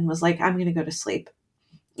frustrated and was like, I'm going to go to sleep.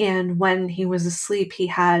 And when he was asleep, he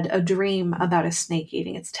had a dream about a snake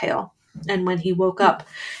eating its tail. And when he woke up,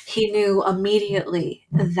 he knew immediately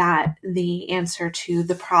that the answer to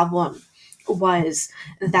the problem was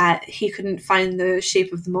that he couldn't find the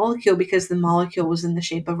shape of the molecule because the molecule was in the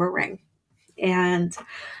shape of a ring. And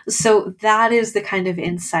so that is the kind of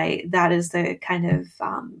insight, that is the kind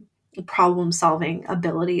of problem solving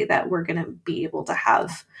ability that we're going to be able to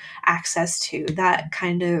have access to, that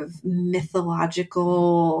kind of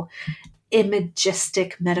mythological,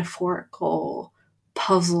 imagistic, metaphorical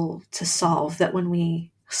puzzle to solve, that when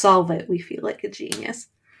we solve it, we feel like a genius.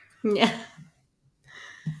 Yeah.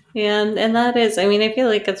 And that is, I mean, I feel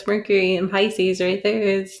like it's Mercury and Pisces right there.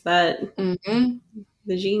 Is that Mm-hmm.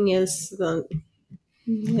 the genius?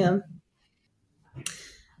 Yeah.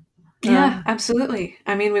 Yeah, absolutely.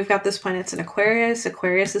 I mean, we've got this planets in Aquarius.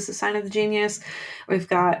 Aquarius is the sign of the genius. We've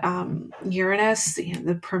got Uranus,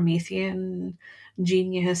 the Promethean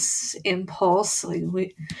genius impulse.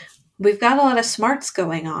 Like, we've got a lot of smarts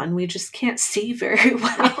going on. We just can't see very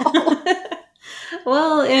well.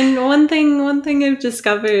 Well, and one thing I've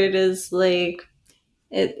discovered is like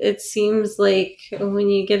it seems like when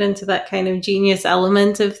you get into that kind of genius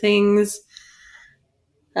element of things,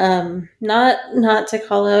 not to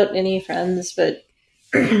call out any friends, but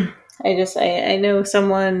I know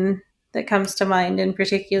someone that comes to mind in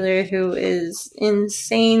particular who is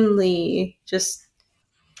insanely just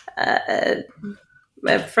uh,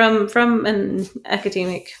 from an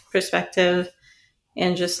academic perspective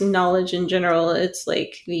and just knowledge in general. It's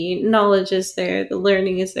like the knowledge is there, the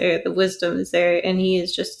learning is there, the wisdom is there, and he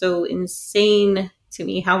is just so insane to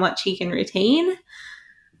me how much he can retain.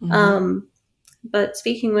 Mm-hmm. Um, but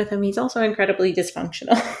speaking with him, he's also incredibly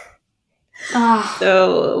dysfunctional. Ah,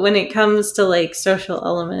 So when it comes to like social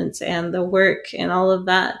elements and the work and all of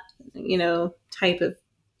that, type of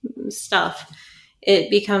stuff, it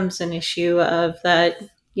becomes an issue of that,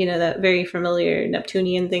 that very familiar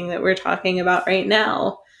Neptunian thing that we're talking about right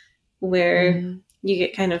now, where mm-hmm. you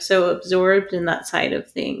get kind of so absorbed in that side of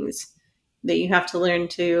things that you have to learn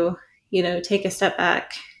to, take a step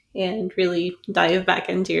back and really dive back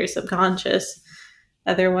into your subconscious.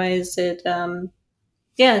 Otherwise,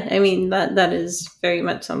 yeah, I mean, that is very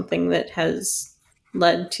much something that has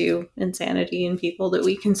led to insanity in people that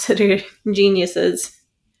we consider geniuses.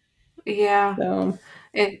 Yeah. So,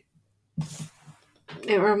 It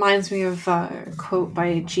it reminds me of a quote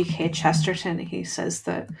by G.K. Chesterton. He says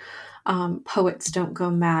that poets don't go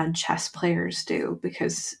mad, chess players do,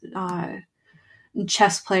 because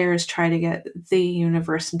chess players try to get the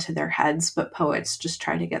universe into their heads, but poets just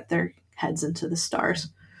try to get their heads into the stars.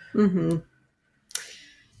 mhm.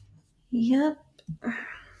 Yep.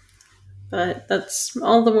 But that's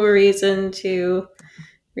all the more reason to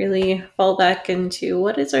really fall back into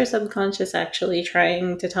what is our subconscious actually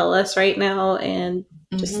trying to tell us right now and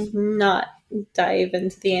just Mm-hmm. not dive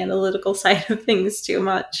into the analytical side of things too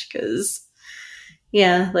much. Because,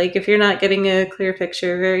 yeah, like if you're not getting a clear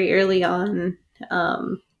picture very early on,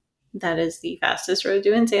 um, that is the fastest road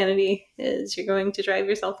to insanity, is you're going to drive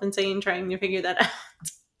yourself insane trying to figure that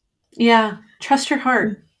Yeah, trust your out.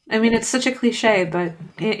 heart. I mean, it's such a cliche, but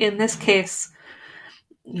in this case,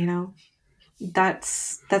 you know,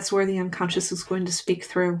 that's where the unconscious is going to speak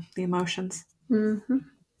through the emotions. Mm-hmm.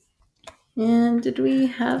 And did we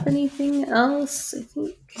have anything else? I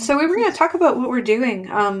think. So we were going to talk about what we're doing.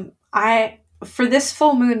 I for this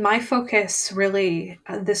full moon, my focus really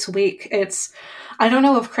this week, I don't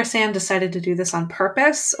know if Chris Ann decided to do this on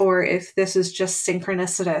purpose or if this is just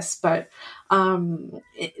synchronicitous, but in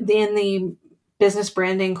the business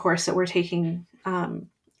branding course that we're taking,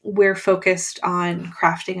 we're focused on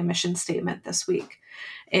crafting a mission statement this week,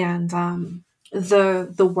 and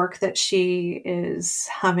the work that she is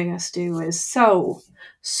having us do is so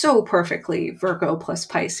perfectly Virgo plus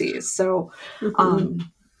Pisces. So Mm-hmm.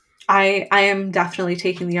 um, I am definitely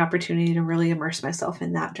taking the opportunity to really immerse myself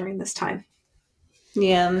in that during this time.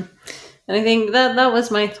 Yeah. And I think that was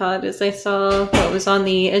my thought as I saw what was on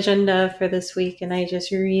the agenda for this week, and I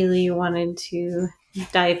just really wanted to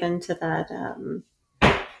dive into that.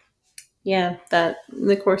 Yeah, that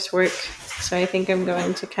the coursework. So I think I'm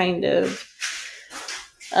going to kind of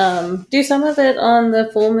do some of it on the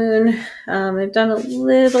full moon. I've done a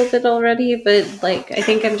little bit already, but like I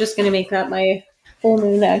think I'm just going to make that my full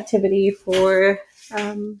moon activity for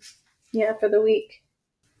for the week.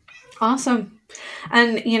 Awesome.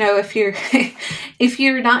 And if you're if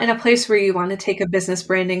you're not in a place where you want to take a business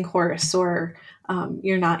branding course, or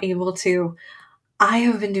you're not able to, I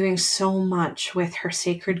have been doing so much with her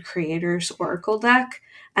Sacred Creators Oracle deck,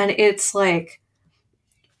 and it's like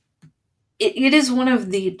it is one of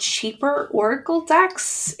the cheaper Oracle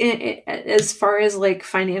decks as far as like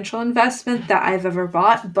financial investment that I've ever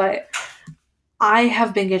bought, but I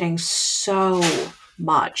have been getting so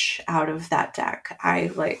much out of that deck. I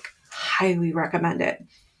like highly recommend it.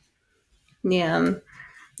 Yeah.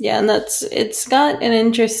 Yeah, and it's got an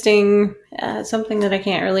interesting something that I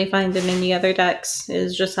can't really find in any other decks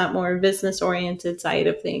is just that more business oriented side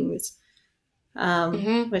of things,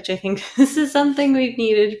 Hmm. which I think this is something we've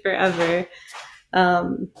needed forever.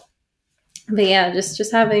 Um, but yeah,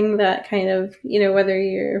 just having that kind of whether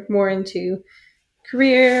you're more into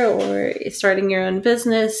career or starting your own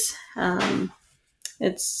business,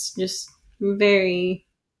 it's just very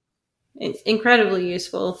incredibly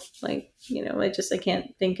useful. Like, I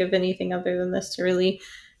can't think of anything other than this to really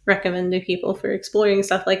recommend to people for exploring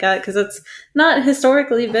stuff like that, because it's not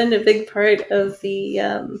historically been a big part of the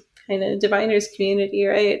kind of diviners community,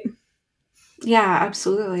 right? Yeah,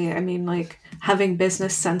 absolutely. I mean, like having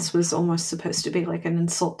business sense was almost supposed to be like an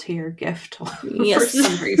insult to your gift for Yes.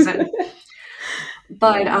 some reason.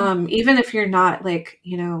 But Yeah. even if you're not like,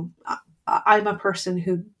 I'm a person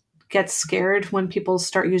who gets scared when people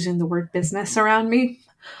start using the word business around me.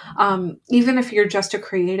 Even if you're just a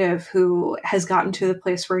creative who has gotten to the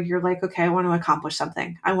place where you're like, okay, I want to accomplish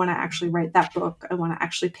something. I want to actually write that book. I want to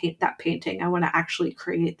actually paint that painting. I want to actually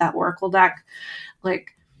create that Oracle deck.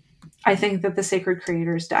 Like, I think that the Sacred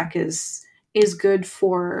Creators deck is good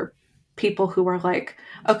for people who are like,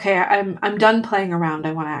 okay, I'm done playing around.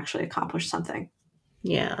 I want to actually accomplish something.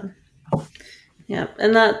 Yeah. Yeah.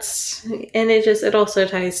 And it also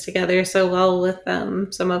ties together so well with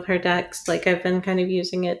some of her decks. Like I've been kind of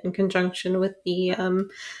using it in conjunction with the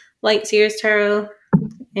Light Seers Tarot.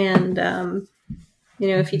 And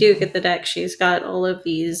if you do get the deck, she's got all of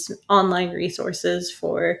these online resources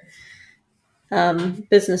for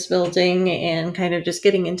business building and kind of just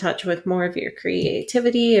getting in touch with more of your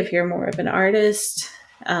creativity if you're more of an artist.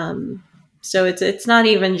 So it's not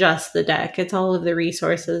even just the deck; it's all of the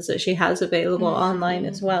resources that she has available online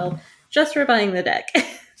as well, just for buying the deck.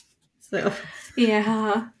 So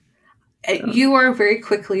yeah, you are very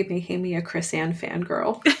quickly making me a Chris Ann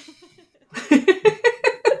fangirl.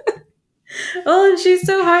 Well, and she's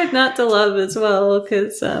so hard not to love as well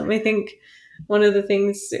because I think one of the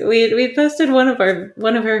things we posted one of her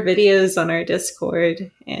videos on our Discord,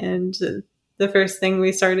 and the first thing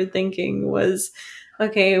we started thinking was,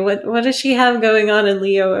 okay, what does she have going on in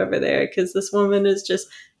Leo over there? Because this woman is just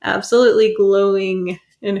absolutely glowing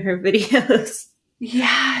in her videos.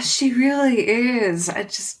 Yeah, she really is. I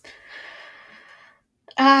just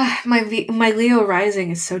my Leo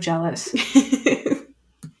rising is so jealous.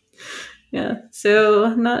 Yeah,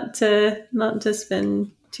 so not to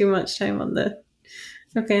spend too much time on the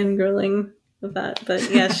fangirling of that, but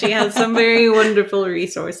yeah, she has some very wonderful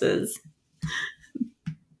resources.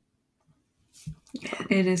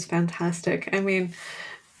 It is fantastic. I mean,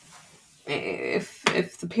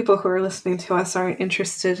 if the people who are listening to us aren't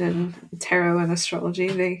interested in tarot and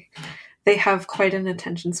astrology, they have quite an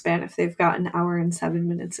attention span if they've got an hour and 7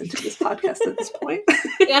 minutes into this podcast at this point.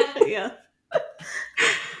 Yeah.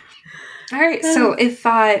 All right. So if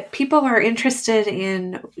people are interested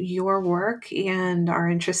in your work and are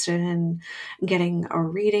interested in getting a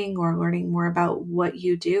reading or learning more about what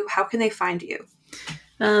you do, how can they find you?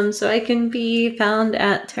 So I can be found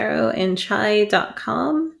at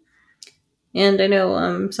tarotandchai.com. And I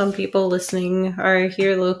know some people listening are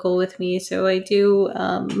here local with me, so I do.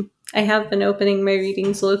 I have been opening my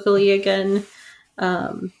readings locally again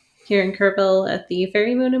here in Kerrville at the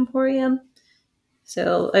Fairy Moon Emporium.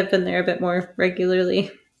 So I've been there a bit more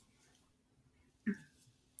regularly.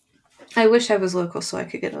 I wish I was local so I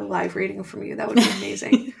could get a live reading from you. That would be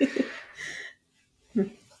amazing.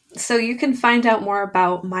 So you can find out more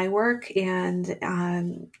about my work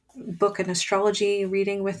and book an astrology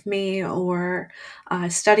reading with me or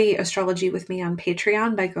study astrology with me on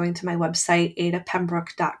Patreon by going to my website,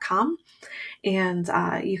 adapembroke.com. And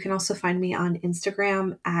you can also find me on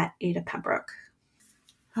Instagram at adapembroke.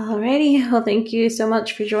 Alrighty. Well, thank you so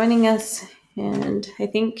much for joining us. And I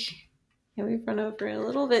think we've run over a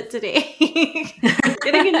little bit today.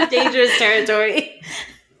 Getting into dangerous territory.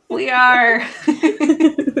 We are.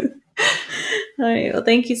 All right. Well,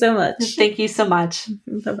 thank you so much. Thank you so much.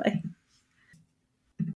 Bye-bye.